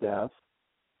physical death.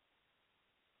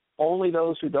 Only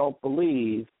those who don't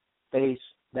believe face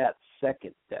that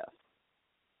second death.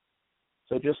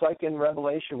 So just like in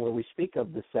Revelation where we speak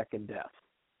of the second death,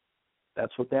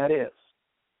 that's what that is,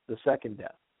 the second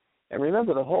death. And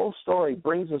remember, the whole story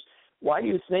brings us, why do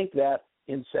you think that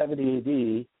in 70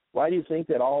 AD, why do you think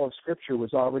that all of Scripture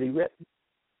was already written?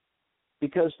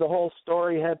 Because the whole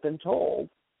story had been told.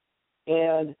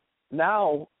 And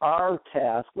now our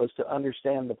task was to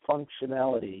understand the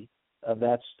functionality of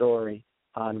that story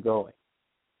ongoing.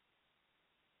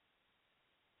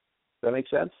 Does that make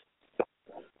sense?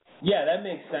 Yeah, that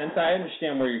makes sense. I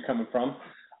understand where you're coming from.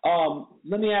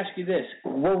 Let me ask you this.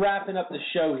 We're wrapping up the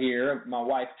show here. My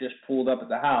wife just pulled up at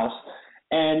the house.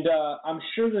 And I'm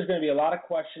sure there's going to be a lot of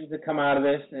questions that come out of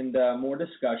this and more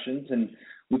discussions. And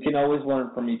we can always learn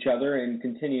from each other and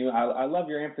continue. I love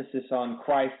your emphasis on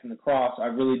Christ and the cross. I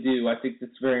really do. I think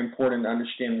it's very important to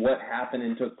understand what happened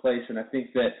and took place. And I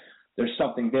think that there's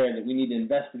something there that we need to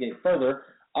investigate further.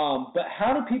 But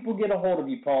how do people get a hold of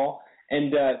you, Paul?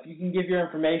 And if you can give your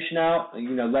information out,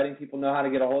 letting people know how to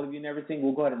get a hold of you and everything,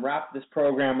 we'll go ahead and wrap this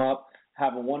program up,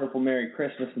 have a wonderful Merry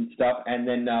Christmas and stuff, and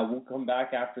then we'll come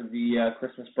back after the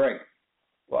Christmas break.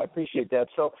 Well, I appreciate that.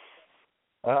 So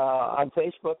on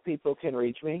Facebook, people can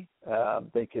reach me.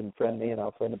 They can friend me, and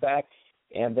I'll friend them back.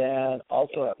 And then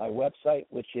also at my website,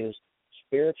 which is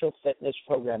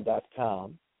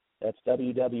spiritualfitnessprogram.com. That's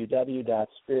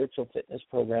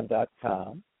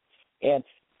www.spiritualfitnessprogram.com. And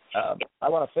I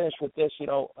want to finish with this.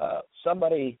 A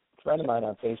friend of mine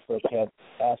on Facebook had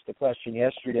asked a question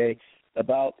yesterday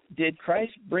about, did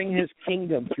Christ bring his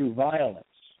kingdom through violence?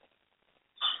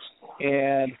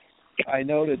 And I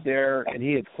noted there, and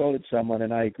he had quoted someone,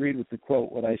 and I agreed with the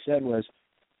quote. What I said was,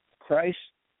 Christ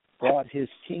brought his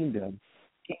kingdom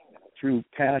through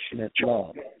passionate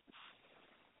love.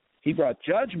 He brought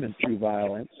judgment through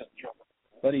violence,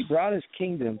 but he brought his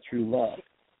kingdom through love.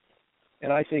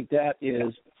 And I think that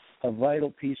is a vital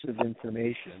piece of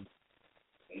information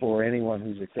for anyone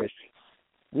who's a Christian.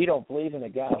 We don't believe in a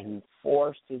God who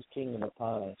forced his kingdom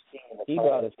upon us. He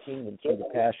brought his kingdom through the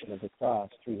passion of the cross,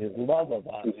 through his love of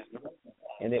us.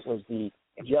 And it was the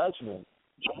judgment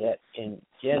that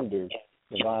engendered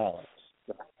the violence.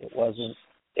 It wasn't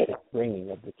the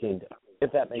bringing of the kingdom,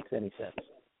 if that makes any sense.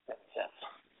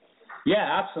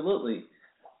 Yeah, absolutely.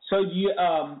 So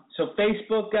so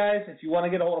Facebook, guys, if you want to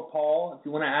get a hold of Paul, if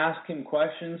you want to ask him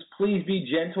questions, please be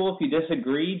gentle. If you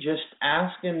disagree, just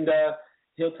ask, and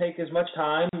he'll take as much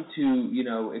time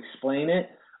to, explain it.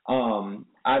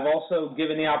 I've also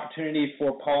given the opportunity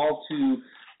for Paul to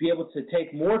be able to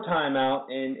take more time out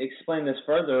and explain this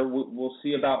further. We'll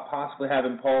see about possibly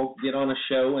having Paul get on a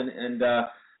show and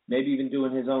maybe even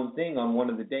doing his own thing on one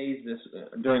of the days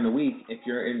during the week if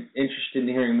you're interested in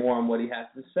hearing more on what he has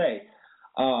to say.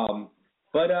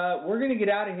 But we're going to get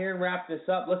out of here and wrap this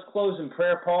up. Let's close in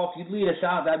prayer, Paul. If you'd lead us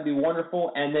out, that'd be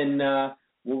wonderful. And then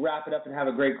we'll wrap it up and have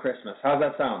a great Christmas. How's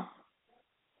that sound?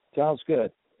 Sounds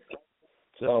good.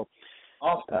 So,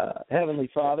 awesome. Heavenly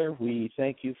Father, we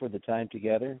thank you for the time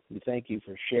together. We thank you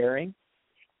for sharing.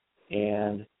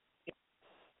 And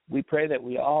we pray that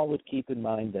we all would keep in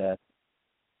mind that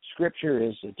Scripture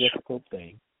is a difficult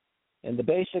thing. And the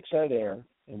basics are there,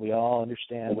 and we all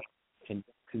understand can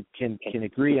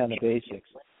agree on the basics.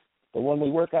 But when we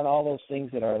work on all those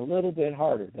things that are a little bit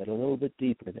harder, that are a little bit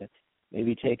deeper, that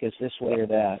maybe take us this way or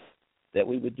that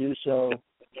we would do so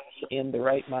in the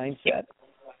right mindset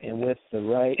and with the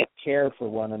right care for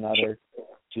one another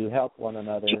to help one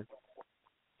another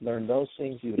learn those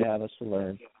things you would have us to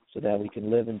learn so that we can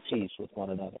live in peace with one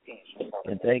another.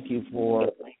 And thank you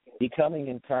for becoming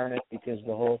incarnate, because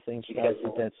the whole thing starts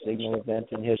with that signal event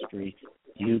in history,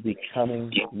 you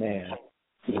becoming man.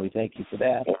 And we thank you for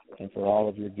that and for all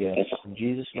of your gifts. In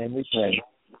Jesus' name we pray.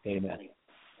 Amen.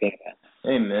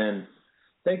 Amen.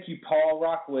 Thank you, Paul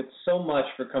Rakowicz, so much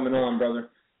for coming on, brother.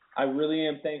 I really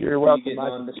am thankful You're for welcome, you getting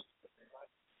on this.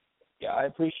 Yeah, I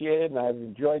appreciate it, and I've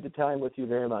enjoyed the time with you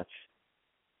very much.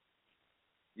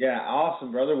 Yeah,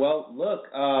 awesome, brother. Well, look,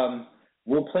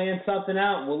 we'll plan something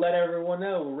out, and we'll let everyone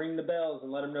know. We'll ring the bells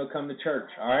and let them know come to church,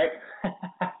 all right?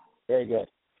 Very good.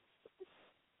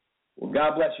 Well,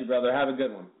 God bless you, brother. Have a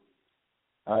good one.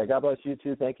 All right, God bless you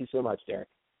too. Thank you so much, Derek.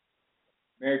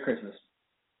 Merry Christmas.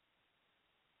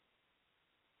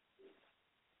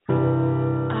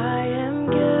 I am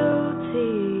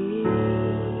guilty,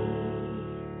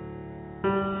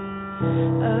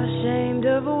 ashamed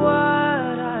of what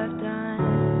I've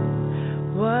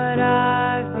done, what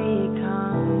I've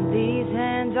become. These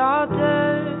hands are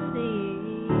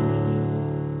dirty.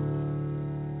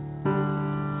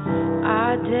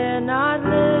 I dare not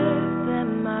lift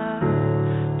them up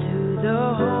to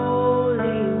the Holy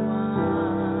One.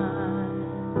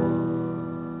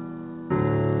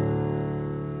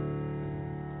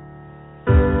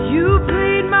 You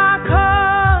plead my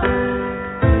cause,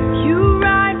 you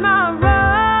right my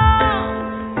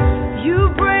wrongs, you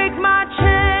break my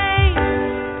chains,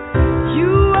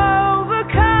 you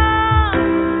overcome,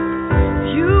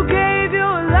 you gave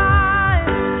your life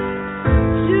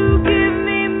to give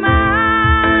me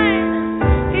mine.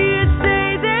 You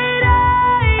say that I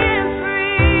am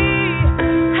free.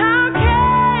 How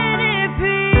can it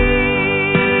be?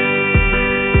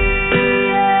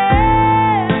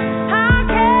 How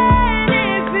can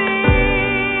it be?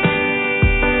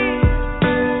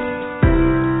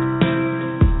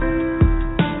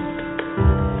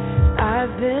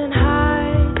 I've been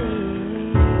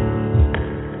hiding,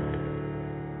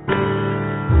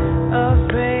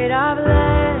 afraid I've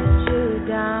let you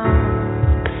down.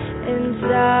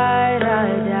 Inside I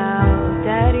doubt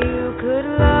that you could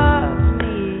love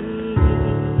me,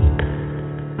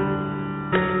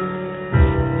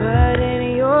 but in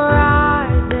your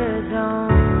eyes there's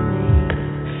only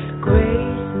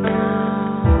grace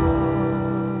now.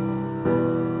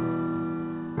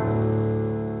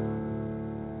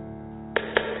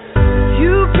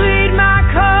 You plead my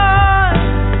cause,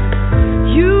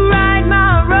 you right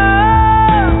my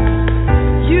wrongs,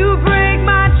 you break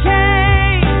my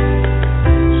chains,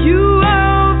 you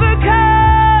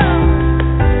overcome,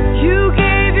 you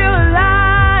gave your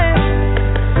life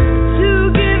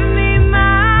to give me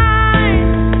mine.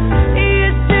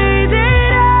 You say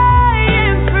that I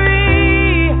am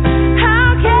free. How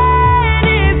can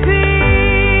it be?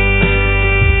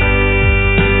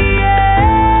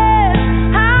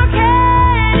 How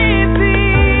can it be?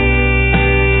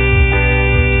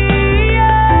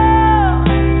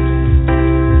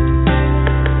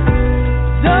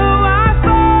 Though I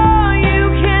fall, you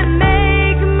can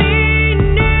make me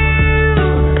new.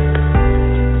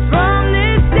 From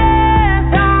this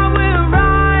death I will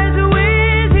rise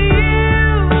with you.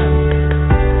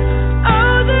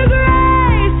 Oh, the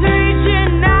grace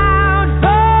reaching out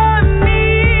for me.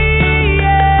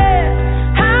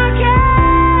 How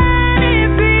can it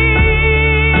be?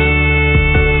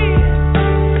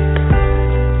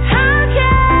 How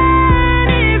can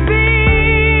it be?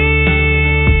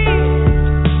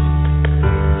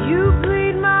 You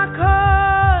plead my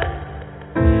cause,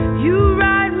 you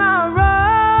right my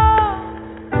wrongs,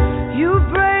 you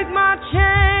break my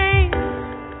chains,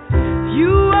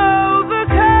 you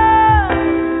overcome,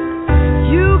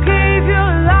 you gave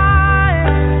your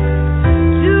life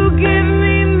to give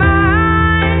me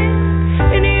mine,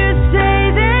 and you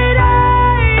say that I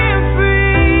am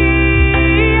free.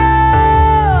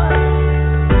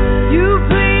 You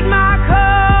plead my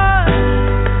cause,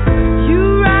 you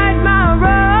right my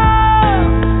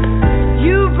wrongs,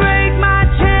 you break my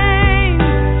chains,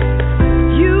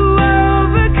 you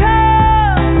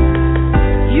overcome,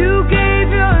 you gave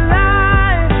your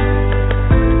life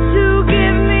to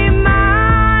give me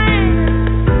mine,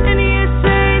 and you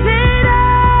say that I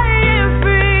am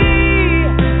free.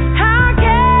 How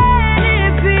can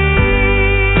it be?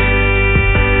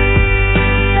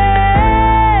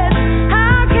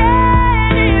 How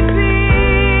can it be?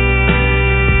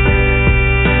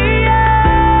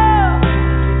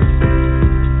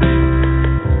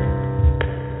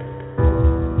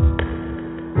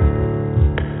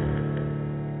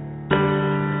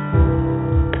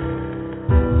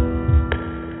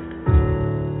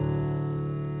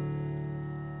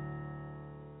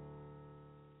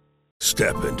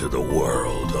 Step into the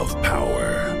world of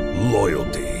power,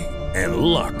 loyalty, and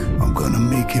luck. I'm gonna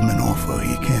make him an offer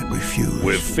he can't refuse.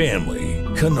 With family,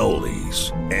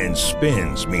 cannolis, and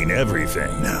spins mean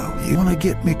everything. Now, you wanna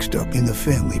get mixed up in the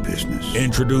family business.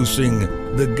 Introducing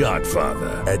The Godfather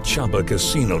at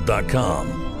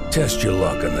ChumbaCasino.com. Test your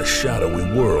luck in the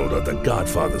shadowy world of The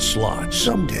Godfather slot.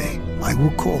 Someday, I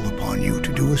will call upon you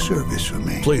to do a service for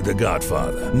me. Play The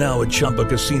Godfather now at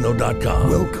ChumbaCasino.com.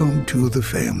 Welcome to the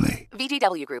family.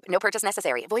 VGW Group. No purchase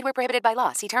necessary. Void where prohibited by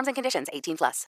law. See terms and conditions. 18+.